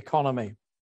carbon economy.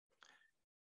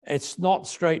 It's not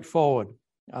straightforward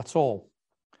at all.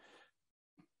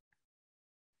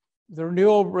 The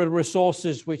renewable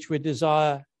resources which we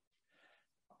desire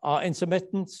are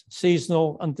intermittent,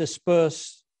 seasonal, and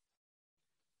dispersed.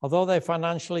 Although they're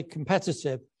financially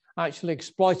competitive, actually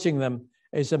exploiting them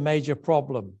is a major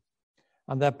problem.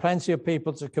 And there are plenty of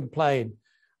people to complain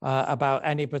about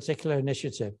any particular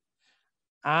initiative.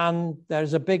 And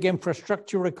there's a big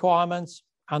infrastructure requirement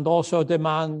and also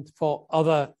demand for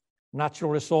other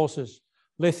natural resources,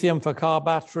 lithium for car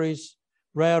batteries,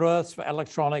 rare earths for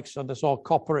electronics, and there's all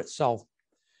copper itself.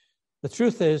 The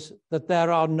truth is that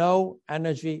there are no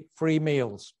energy-free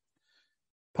meals,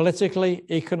 politically,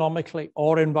 economically,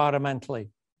 or environmentally.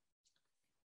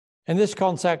 In this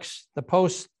context, the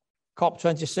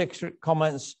post-COP26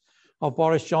 comments of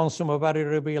Boris Johnson were very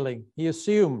revealing. He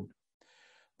assumed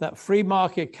that free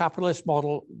market capitalist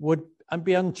model would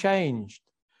be unchanged,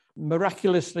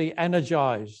 miraculously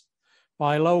energized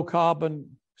by low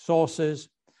carbon sources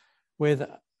with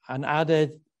an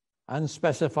added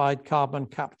unspecified carbon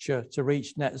capture to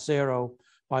reach net zero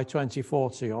by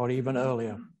 2040 or even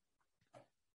earlier.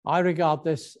 I regard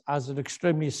this as an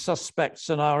extremely suspect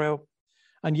scenario,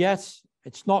 and yet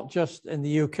it's not just in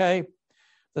the UK.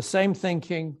 The same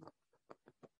thinking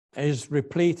is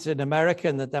replete in America,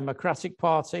 in the Democratic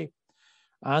Party,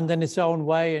 and in its own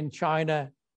way in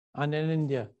China and in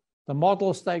India. The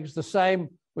model stays the same.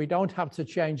 We don't have to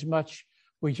change much.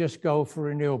 We just go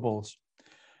for renewables.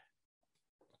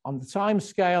 On the time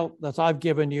scale that I've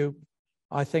given you,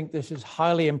 I think this is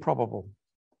highly improbable.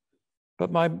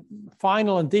 But my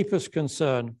final and deepest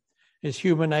concern is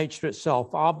human nature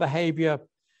itself, our behavior,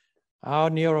 our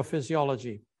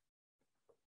neurophysiology,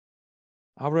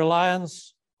 our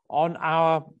reliance on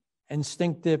our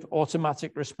instinctive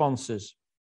automatic responses.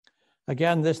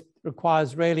 Again, this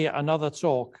requires really another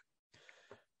talk,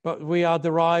 but we are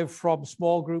derived from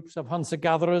small groups of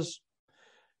hunter-gatherers,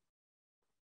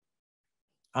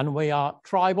 and we are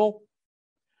tribal,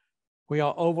 we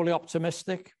are overly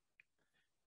optimistic,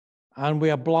 and we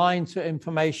are blind to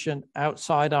information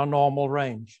outside our normal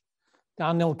range.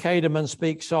 Daniel Kahneman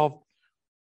speaks of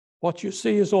what you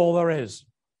see is all there is.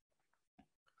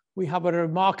 We have a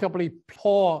remarkably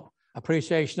poor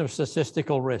appreciation of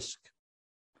statistical risk,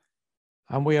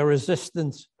 and we are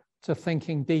resistant to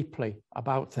thinking deeply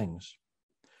about things.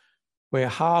 We're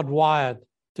hardwired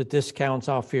to discount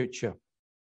our future.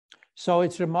 So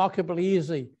it's remarkably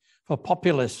easy for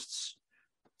populists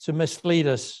to mislead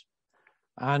us,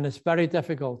 and it's very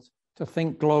difficult to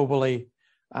think globally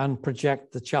and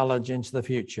project the challenge into the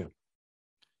future.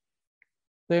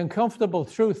 The uncomfortable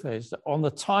truth is that on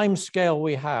the time scale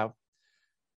we have,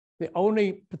 the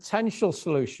only potential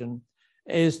solution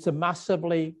is to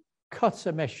massively cut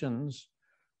emissions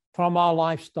from our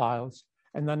lifestyles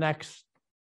in the next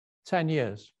 10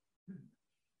 years.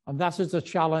 And that is a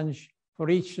challenge for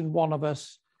each and one of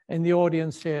us in the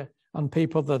audience here and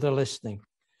people that are listening,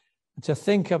 to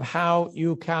think of how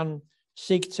you can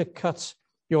seek to cut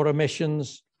your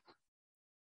emissions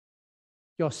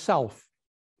yourself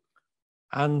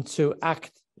and to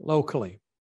act locally.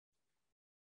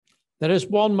 There is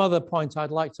one other point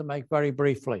I'd like to make very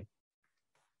briefly,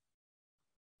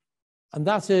 and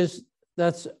that is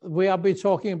that we have been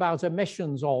talking about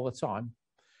emissions all the time,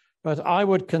 but I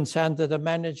would contend that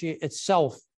energy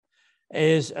itself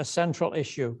is a central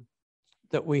issue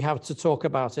that we have to talk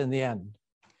about in the end.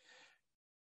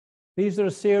 These are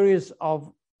a series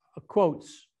of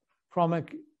quotes from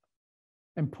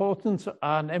important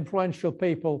and influential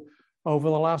people over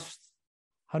the last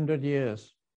 100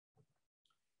 years.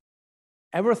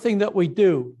 Everything that we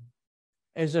do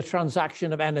is a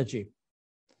transaction of energy.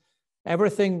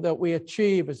 Everything that we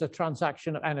achieve is a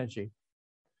transaction of energy.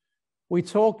 We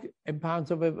talk in terms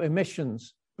of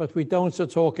emissions, but we don't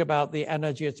talk about the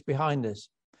energy that's behind this.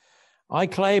 I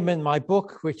claim in my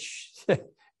book, which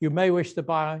you may wish to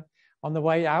buy on the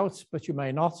way out, but you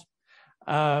may not,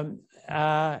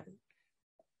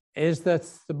 is that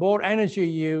the more energy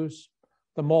you use,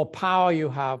 the more power you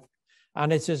have,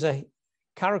 and it is a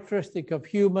characteristic of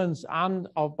humans and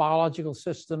of biological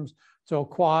systems to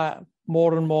acquire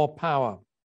more and more power.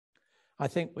 I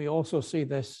think we also see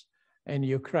this in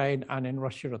Ukraine and in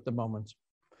Russia at the moment.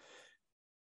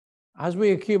 As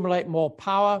we accumulate more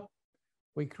power,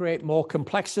 we create more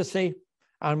complexity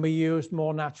and we use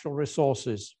more natural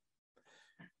resources.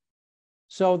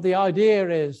 So the idea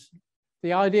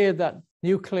that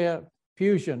nuclear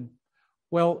fusion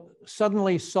will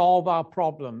suddenly solve our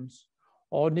problems,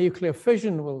 or nuclear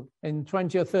fission will, in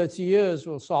 20 or 30 years,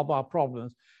 will solve our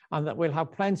problems, and that we'll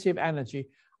have plenty of energy,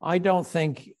 I don't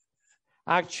think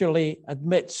actually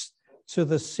admits to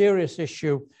the serious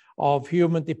issue of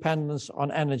human dependence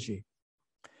on energy.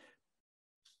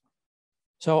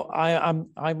 So I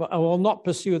will not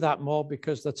pursue that more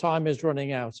because the time is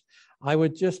running out. I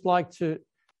would just like to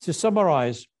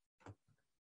summarize.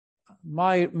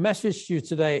 My message to you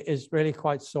today is really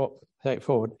quite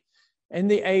straightforward. In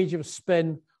the age of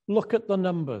spin, look at the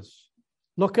numbers,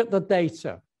 look at the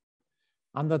data.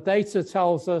 And the data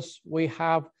tells us we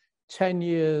have 10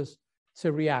 years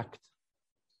to react.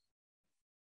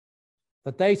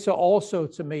 The data also,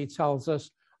 to me, tells us,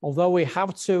 although we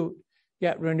have to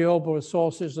get renewable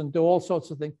resources and do all sorts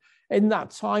of things, in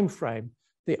that time frame,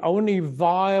 the only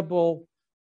viable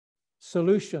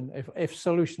solution, if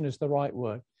solution is the right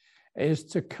word, is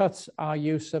to cut our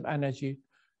use of energy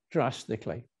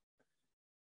drastically.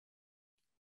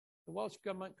 The Welsh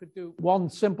government could do one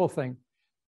simple thing: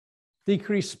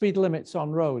 decrease speed limits on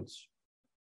roads.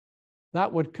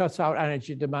 That would cut our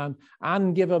energy demand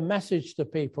and give a message to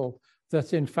people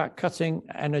that, in fact, cutting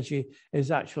energy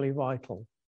is actually vital.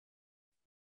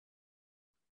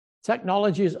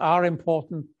 Technologies are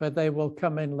important, but they will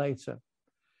come in later.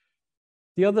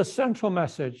 The other central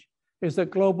message is that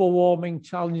global warming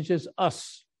challenges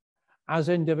us as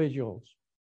individuals.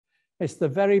 It's the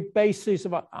very basis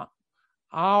of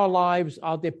our lives,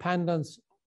 our dependence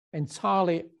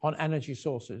entirely on energy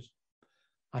sources.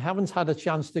 I haven't had a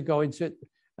chance to go into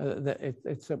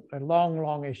It's a long,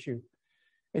 long issue.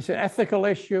 It's an ethical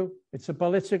issue, it's a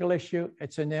political issue,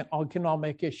 it's an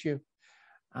economic issue,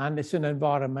 and it's an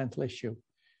environmental issue.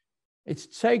 It's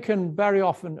taken very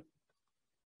often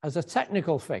as a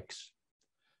technical fix.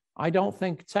 I don't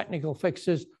think technical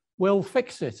fixes will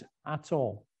fix it at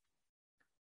all.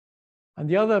 And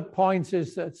the other point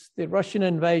is that the Russian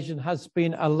invasion has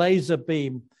been a laser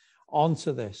beam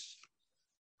onto this.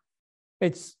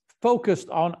 It's focused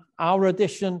on our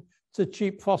addition to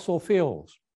cheap fossil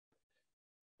fuels.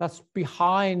 That's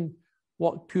behind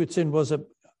what Putin was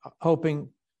hoping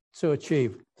to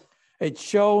achieve. It's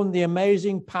shown the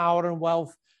amazing power and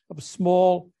wealth of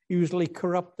small, usually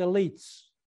corrupt elites.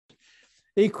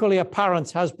 Equally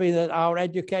apparent has been that our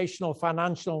educational,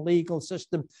 financial, and legal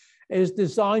system is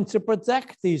designed to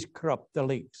protect these corrupt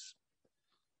elites.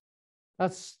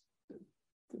 That's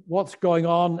what's going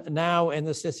on now in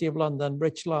the City of London,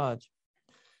 writ large.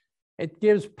 It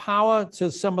gives power to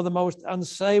some of the most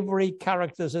unsavory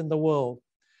characters in the world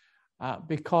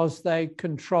because they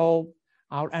control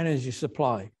our energy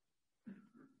supply.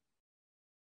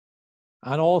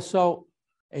 And also,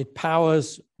 it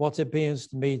powers what appears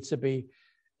to me to be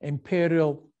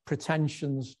imperial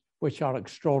pretensions, which are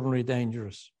extraordinarily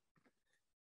dangerous.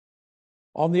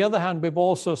 On the other hand, we've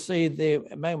also seen the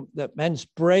immense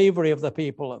bravery of the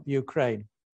people of Ukraine.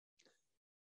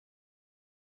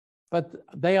 But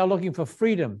they are looking for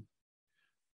freedom.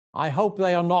 I hope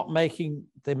they are not making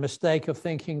the mistake of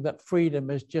thinking that freedom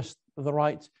is just the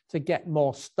right to get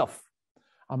more stuff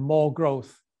and more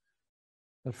growth.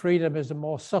 That freedom is a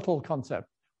more subtle concept.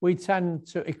 We tend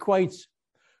to equate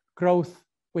growth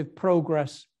with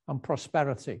progress and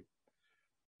prosperity.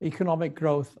 Economic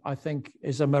growth, I think,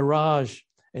 is a mirage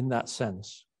in that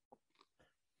sense.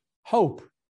 Hope.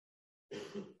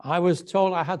 I was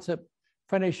told I had to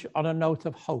finish on a note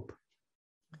of hope.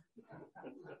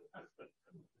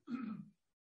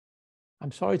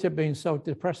 I'm sorry to have been so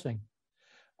depressing.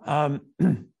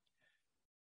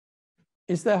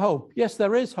 Is there hope? Yes,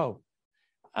 there is hope.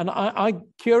 And I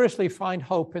curiously find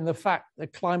hope in the fact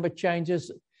that climate change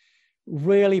is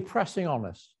really pressing on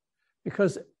us,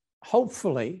 because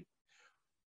hopefully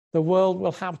the world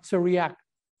will have to react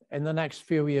in the next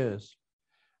few years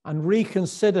and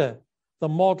reconsider the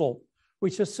model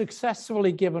which has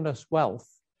successfully given us wealth,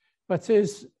 but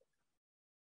is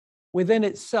within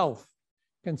itself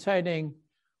containing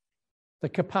the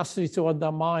capacity to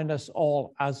undermine us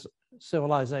all as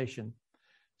civilization.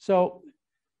 So,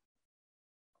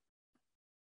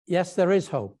 yes, there is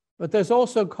hope, but there's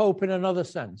also hope in another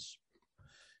sense.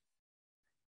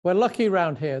 We're lucky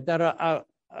around here. There are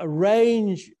a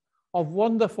range of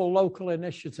wonderful local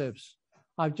initiatives.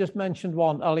 I've just mentioned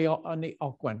one earlier on the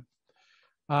Ogwen,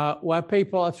 where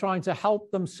people are trying to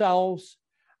help themselves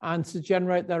and to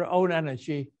generate their own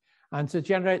energy, and to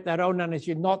generate their own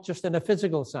energy, not just in a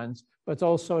physical sense, but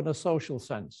also in a social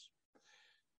sense.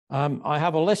 I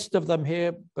have a list of them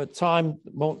here, but time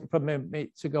won't permit me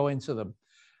to go into them.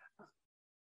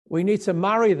 We need to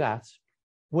marry that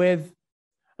with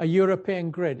a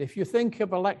European grid. If you think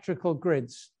of electrical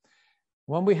grids,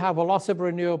 when we have a lot of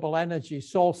renewable energy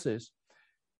sources,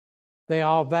 they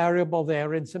are variable, they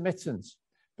are intermittent.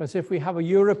 But if we have a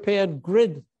European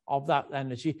grid of that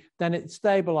energy, then it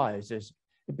stabilizes.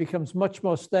 It becomes much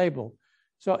more stable.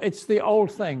 So it's the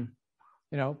old thing,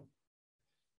 you know,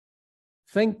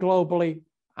 think globally,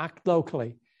 act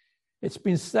locally. It's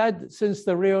been said since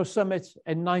the Rio summit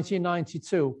in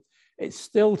 1992. It's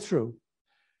still true,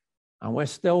 and we're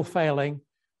still failing,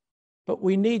 but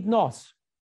we need not.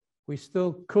 We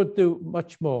still could do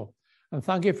much more. And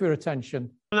thank you for your attention.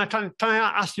 And I can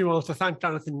ask you all to thank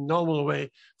Gareth in a normal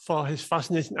way for his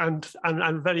fascinating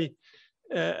and very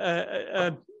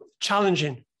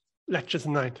challenging lecture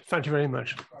tonight. Thank you very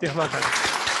much.